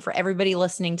my being for everybody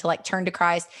listening to like turn to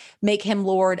Christ, make him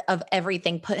Lord of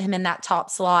everything, put him in that top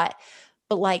slot.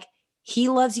 But like, he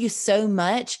loves you so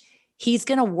much. He's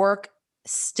going to work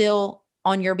still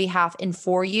on your behalf and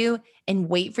for you and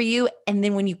wait for you. And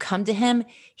then when you come to him,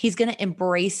 he's going to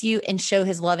embrace you and show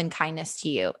his love and kindness to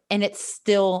you. And it's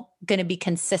still going to be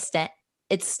consistent.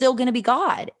 It's still going to be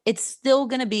God. It's still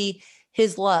going to be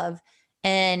his love.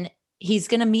 And he's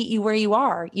going to meet you where you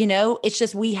are. You know, it's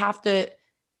just, we have to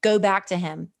go back to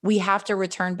him. We have to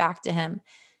return back to him.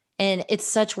 And it's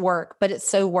such work, but it's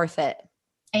so worth it.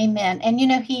 Amen. And,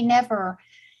 he never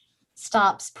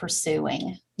stops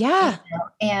pursuing. Yeah.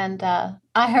 And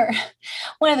I heard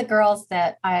one of the girls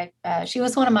that she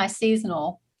was one of my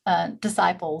seasonal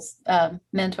disciples,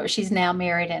 mentor. She's now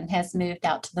married and has moved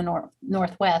out to the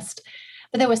Northwest.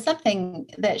 But there was something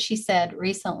that she said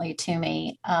recently to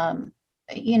me,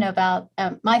 about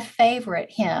my favorite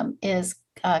hymn is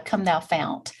Come Thou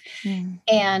Fount.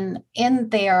 And in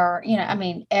there,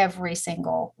 every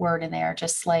single word in there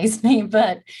just slays me.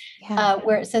 But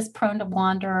where it says prone to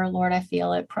wander, Lord, I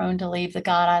feel it, prone to leave the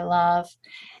God I love.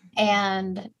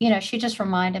 And, she just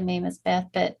reminded me, Miss Beth,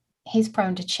 that he's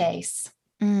prone to chase.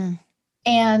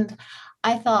 And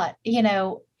I thought,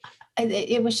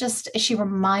 it was just, she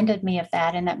reminded me of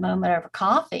that in that moment over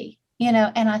coffee, and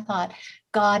I thought,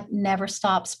 God never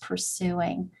stops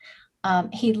pursuing.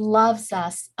 He loves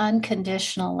us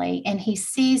unconditionally, and he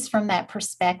sees from that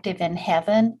perspective in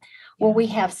heaven where we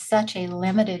have such a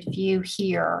limited view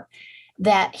here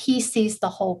that he sees the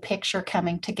whole picture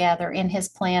coming together in his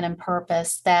plan and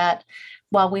purpose. That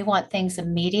while we want things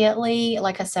immediately,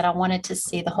 like I said, I wanted to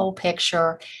see the whole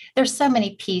picture. There's so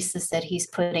many pieces that he's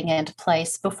putting into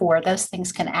place before those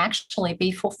things can actually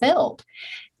be fulfilled.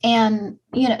 And,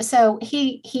 so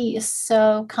he is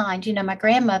so kind. My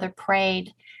grandmother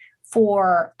prayed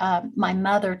for my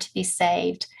mother to be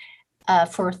saved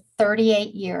for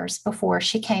 38 years before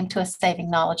she came to a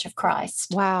saving knowledge of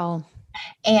Christ. Wow.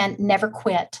 And never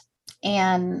quit.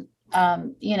 And,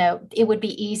 it would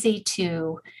be easy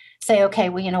to say, okay,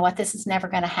 well, you know what, this is never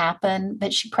going to happen.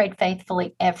 But she prayed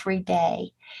faithfully every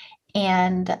day.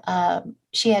 And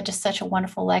she had just such a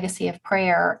wonderful legacy of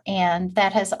prayer. And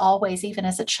that has always, even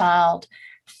as a child,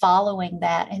 following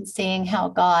that and seeing how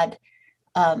God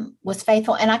was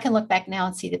faithful. And I can look back now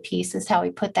and see the pieces, how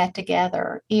he put that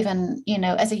together, even,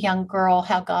 as a young girl,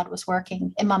 how God was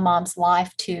working in my mom's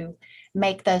life to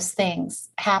make those things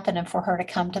happen and for her to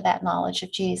come to that knowledge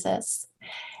of Jesus.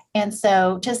 And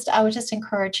so I would just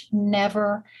encourage,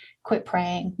 never quit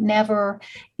praying, never,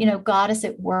 God is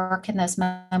at work in those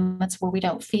moments where we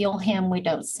don't feel him, we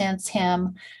don't sense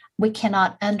him. We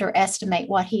cannot underestimate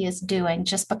what he is doing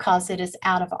just because it is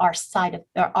out of our sight of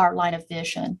our line of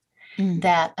vision.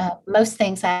 That most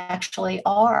things actually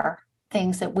are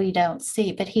things that we don't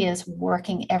see, but he is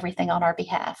working everything on our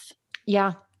behalf.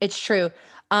 Yeah, it's true.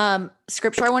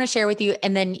 Scripture I want to share with you,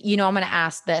 and then, I'm going to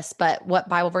ask this, but what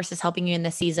Bible verse is helping you in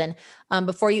this season?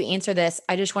 Before you answer this,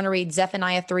 I just want to read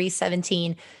Zephaniah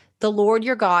 3:17. The Lord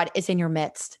your God is in your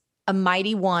midst, a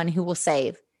mighty one who will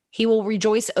save. He will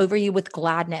rejoice over you with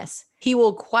gladness. He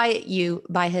will quiet you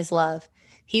by his love.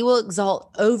 He will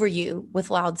exalt over you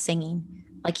with loud singing.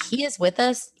 Like he is with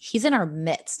us. He's in our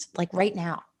midst, like right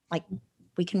now, like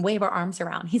we can wave our arms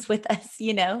around. He's with us,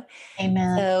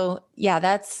 Amen. So yeah,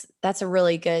 that's a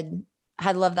really good,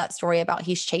 I love that story about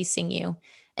he's chasing you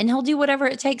and he'll do whatever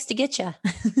it takes to get you.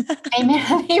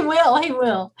 Amen. He will.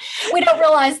 We don't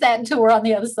realize that until we're on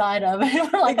the other side of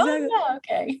it. We're like, exactly. Oh yeah,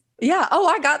 okay. Yeah. Oh,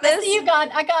 I got this.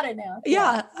 I got it now.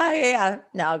 Yeah. Yeah.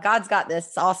 No, God's got this.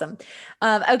 It's awesome.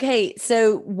 Okay.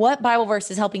 So what Bible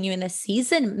verse is helping you in this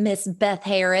season, Miss Beth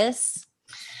Harris?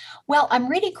 Well, I'm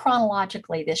reading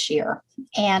chronologically this year,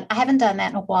 and I haven't done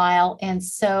that in a while. And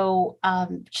so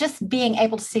just being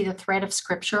able to see the thread of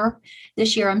scripture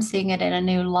this year, I'm seeing it in a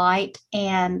new light.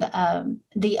 And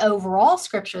the overall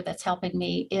scripture that's helping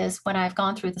me is when I've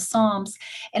gone through the Psalms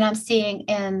and I'm seeing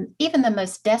in even the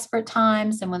most desperate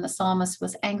times, and when the psalmist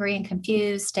was angry and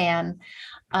confused and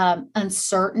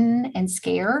uncertain and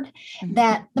scared,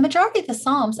 that the majority of the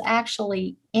Psalms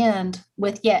actually end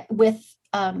with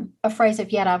a phrase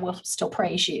of "Yet I will still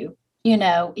praise you."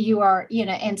 You are,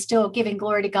 and still giving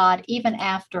glory to God even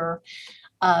after,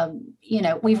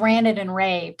 we've ranted and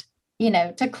raved.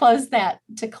 To close that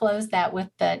with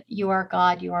that "You are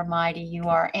God, you are mighty, you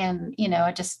are," and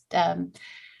I just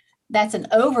that's an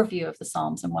overview of the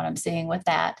Psalms and what I'm seeing with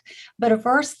that. But a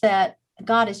verse that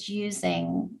God is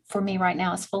using for me right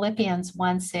now is Philippians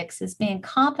 1:6, is being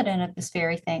confident of this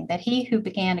very thing, that he who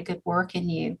began a good work in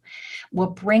you will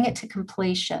bring it to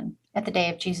completion at the day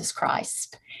of Jesus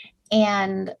Christ.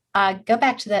 And I go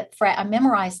back to that phrase. I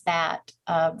memorized that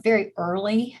very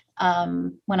early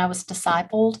when I was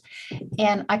discipled.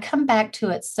 And I come back to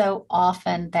it so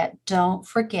often that don't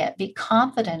forget, be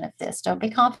confident of this. Don't be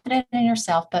confident in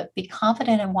yourself, but be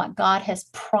confident in what God has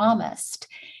promised.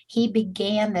 He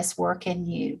began this work in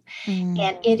you,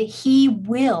 and he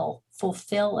will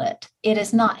fulfill it. It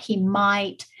is not, he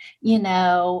might,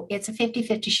 it's a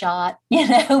 50-50 shot,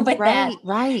 but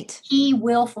right. He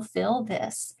will fulfill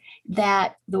this,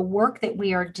 that the work that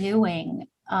we are doing,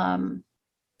 and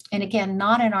again,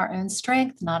 not in our own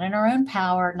strength, not in our own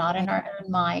power, not in our own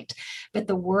might, but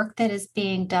the work that is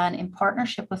being done in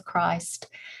partnership with Christ,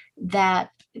 that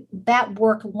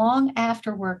work long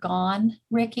after we're gone,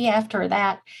 Ricky, after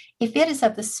that, if it is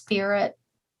of the Spirit,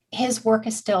 his work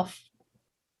is still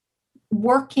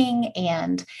working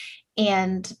and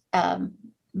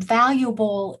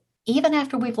valuable even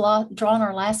after we've drawn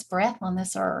our last breath on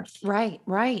this earth. Right.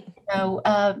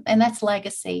 And that's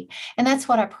legacy. And that's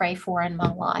what I pray for in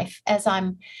my life as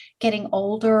I'm getting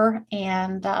older.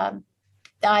 And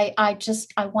I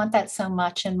want that so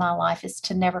much in my life, is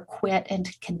to never quit and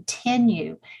to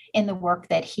continue in the work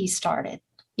that he started.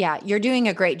 Yeah, you're doing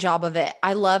a great job of it.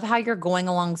 I love how you're going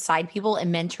alongside people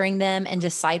and mentoring them and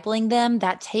discipling them.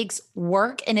 That takes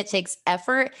work and it takes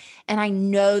effort. And I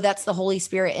know that's the Holy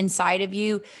Spirit inside of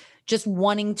you, just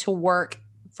wanting to work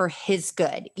for his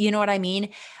good. You know what I mean?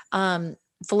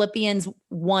 Philippians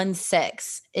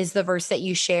 1:6 is the verse that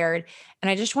you shared. And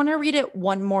I just want to read it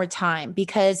one more time,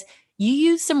 because you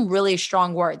use some really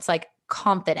strong words like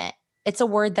confident. It's a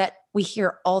word that we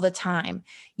hear all the time,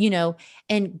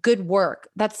 and good work.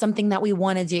 That's something that we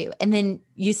want to do. And then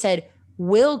you said,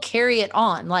 we'll carry it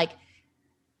on. Like,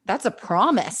 that's a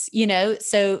promise,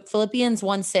 So Philippians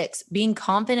 1:6, being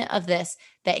confident of this,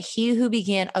 that he who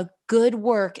began a good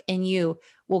work in you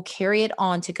will carry it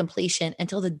on to completion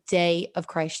until the day of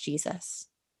Christ Jesus.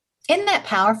 Isn't that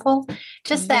powerful?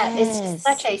 Just that it's just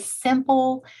such a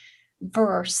simple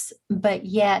verse, but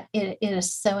yet it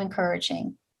is so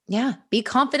encouraging. Yeah. Be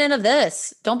confident of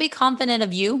this. Don't be confident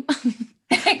of you.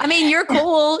 I mean, you're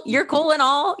cool. You're cool and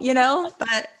all,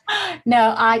 but.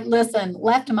 No,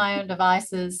 left to my own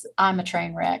devices, I'm a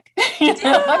train wreck. That's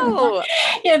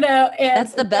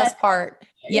the best part.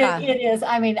 Yeah, it is.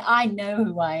 I mean, I know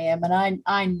who I am, and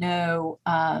I know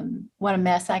what a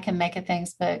mess I can make of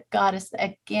things, but God is,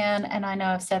 again, and I know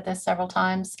I've said this several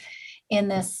times in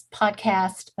this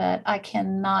podcast, but I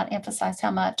cannot emphasize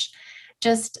how much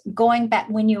just going back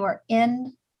when you are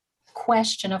in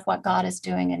question of what God is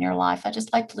doing in your life. I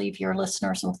just like to leave your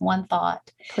listeners with one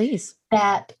thought. Please.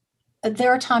 That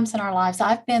there are times in our lives,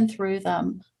 I've been through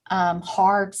them,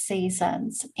 hard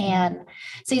seasons, and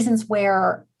seasons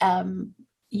where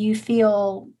you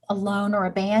feel alone or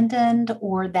abandoned,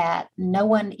 or that no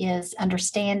one is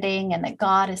understanding and that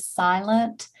God is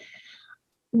silent.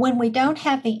 When we don't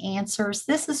have the answers,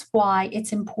 this is why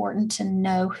it's important to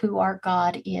know who our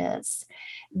God is,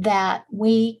 that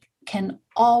we can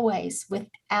always,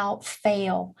 without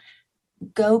fail,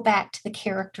 go back to the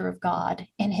character of God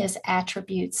and his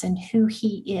attributes and who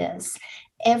he is.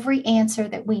 Every answer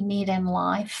that we need in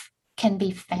life can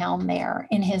be found there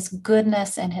in his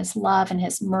goodness and his love and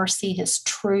his mercy, his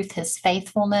truth, his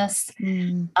faithfulness.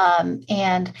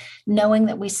 And knowing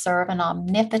that we serve an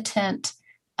omnipotent,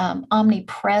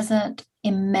 omnipresent,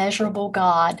 immeasurable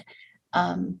God.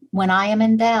 When I am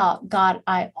in doubt, God,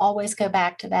 I always go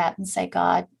back to that and say,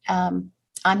 God, I'm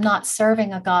not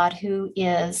serving a God who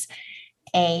is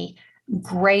a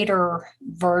greater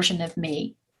version of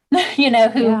me,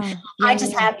 who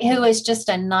is just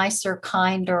a nicer,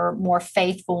 kinder, more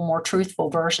faithful, more truthful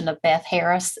version of Beth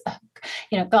Harris.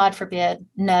 God forbid.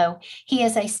 No, he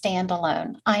is a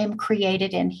standalone. I am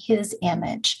created in his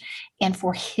image and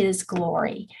for his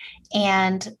glory.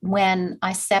 And when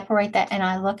I separate that and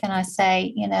I look and I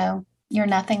say, you're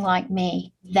nothing like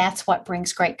me, that's what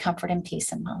brings great comfort and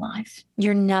peace in my life.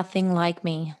 You're nothing like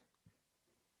me.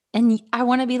 And I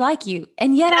want to be like you.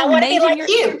 And yet I want to be like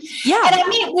you. Yeah. And I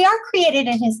mean, we are created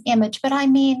in his image, but I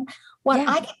mean, what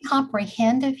I can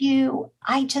comprehend of you,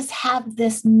 I just have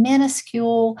this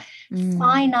minuscule,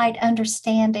 finite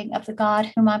understanding of the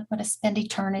God whom I'm going to spend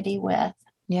eternity with.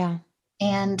 Yeah.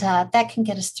 And that can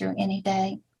get us through any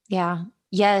day. Yeah.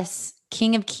 Yes.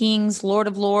 King of Kings, Lord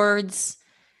of Lords.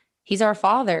 He's our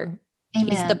Father. Amen.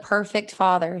 He's the perfect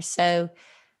Father. So,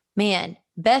 man,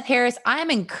 Beth Harris, I'm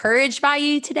encouraged by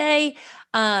you today.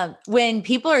 When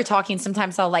people are talking,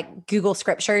 sometimes I'll Google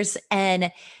scriptures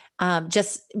and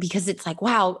just because it's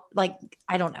wow,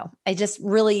 I don't know. It just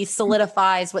really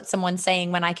solidifies what someone's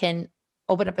saying when I can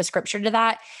open up a scripture to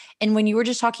that. And when you were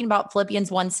just talking about Philippians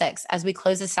 1:6, as we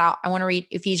close this out, I want to read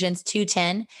Ephesians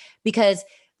 2:10, because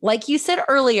like you said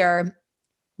earlier,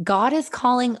 God is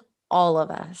calling all of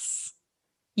us.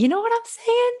 You know what I'm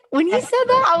saying? When you said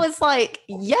that, I was like,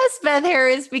 yes, Beth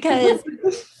Harris, because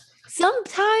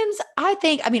sometimes I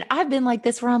think, I've been like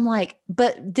this where I'm like,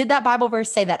 but did that Bible verse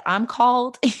say that I'm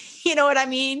called? You know what I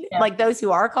mean? Yeah. Like those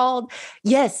who are called.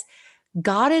 Yes,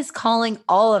 God is calling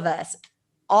all of us.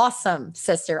 Awesome,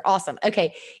 sister. Awesome.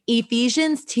 Okay.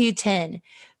 Ephesians 2:10,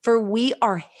 for we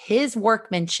are his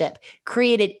workmanship,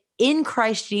 created in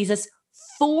Christ Jesus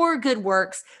for good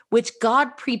works, which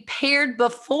God prepared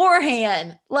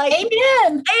beforehand.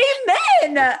 Amen.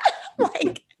 Amen.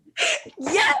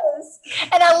 Yes.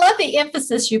 And I love the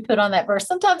emphasis you put on that verse.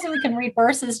 Sometimes we can read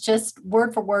verses just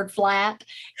word for word flat.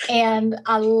 And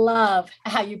I love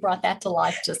how you brought that to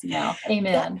life just now.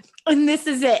 Amen. And this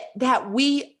is it, that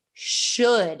we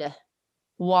should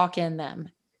walk in them.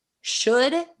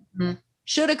 Should,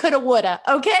 shoulda, coulda, woulda.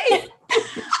 Okay.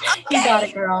 You got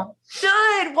it, girl.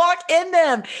 Should walk in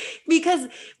them because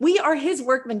we are his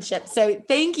workmanship. So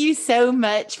thank you so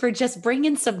much for just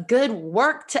bringing some good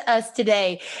work to us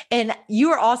today. And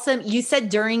you are awesome. You said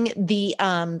during the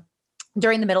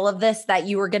middle of this that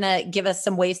you were going to give us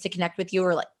some ways to connect with you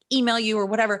or email you or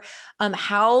whatever.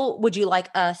 How would you like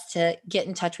us to get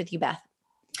in touch with you, Beth?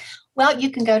 Well,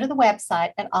 you can go to the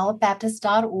website at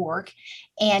olivebaptist.org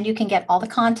and you can get all the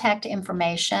contact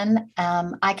information.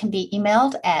 I can be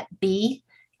emailed at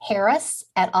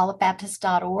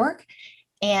bharris@olivebaptist.org.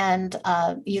 And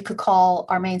you could call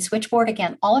our main switchboard.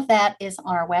 Again, all of that is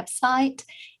on our website.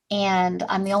 And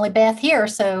I'm the only Beth here.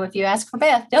 So if you ask for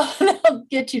Beth, they'll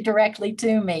get you directly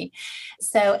to me.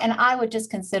 So, and I would just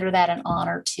consider that an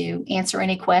honor to answer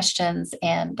any questions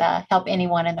and help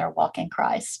anyone in their walk in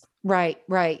Christ. Right.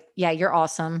 Yeah, you're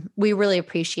awesome. We really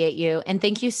appreciate you. And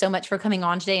thank you so much for coming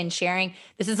on today and sharing.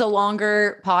 This is a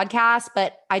longer podcast,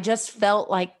 but I just felt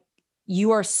like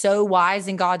you are so wise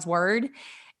in God's word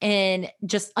and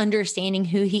just understanding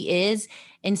who he is.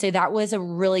 And so that was a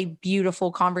really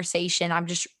beautiful conversation. I'm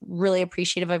just really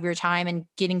appreciative of your time and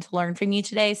getting to learn from you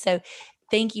today. So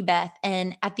thank you, Beth.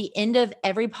 And at the end of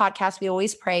every podcast, we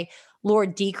always pray,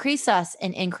 Lord, decrease us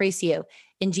and increase you.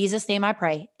 In Jesus' name I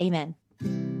pray. Amen.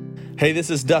 Hey, this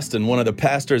is Dustin, one of the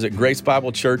pastors at Grace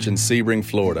Bible Church in Sebring,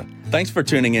 Florida. Thanks for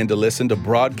tuning in to listen to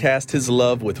Broadcast His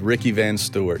Love with Ricky Van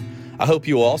Stewart. I hope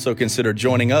you will also consider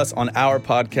joining us on our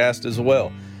podcast as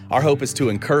well. Our hope is to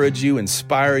encourage you,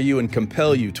 inspire you, and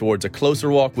compel you towards a closer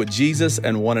walk with Jesus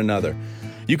and one another.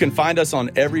 You can find us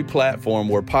on every platform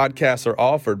where podcasts are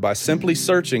offered by simply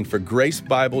searching for Grace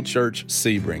Bible Church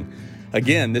Sebring.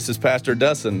 Again, this is Pastor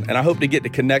Dustin, and I hope to get to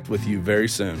connect with you very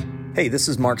soon. Hey, this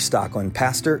is Mark Stockland,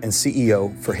 pastor and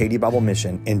CEO for Haiti Bible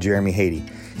Mission in Jeremy, Haiti.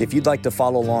 If you'd like to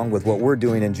follow along with what we're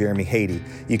doing in Jeremy, Haiti,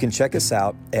 you can check us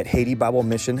out at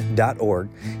HaitiBibleMission.org.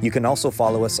 You can also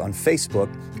follow us on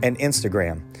Facebook and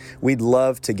Instagram. We'd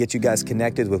love to get you guys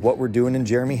connected with what we're doing in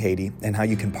Jeremy, Haiti, and how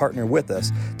you can partner with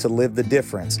us to live the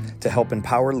difference, to help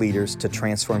empower leaders to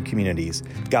transform communities.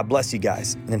 God bless you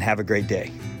guys, and have a great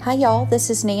day. Hi, y'all.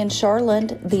 This is Nan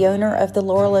Charland, the owner of the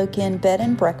Laurel Oak Inn Bed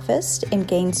and Breakfast in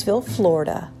Gainesville,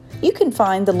 Florida. You can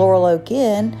find the Laurel Oak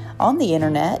Inn on the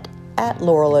internet at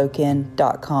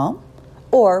laureloakinn.com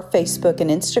or Facebook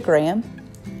and Instagram,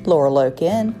 Laurel Oak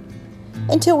Inn.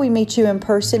 Until we meet you in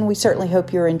person, we certainly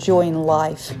hope you're enjoying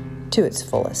life to its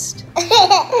fullest.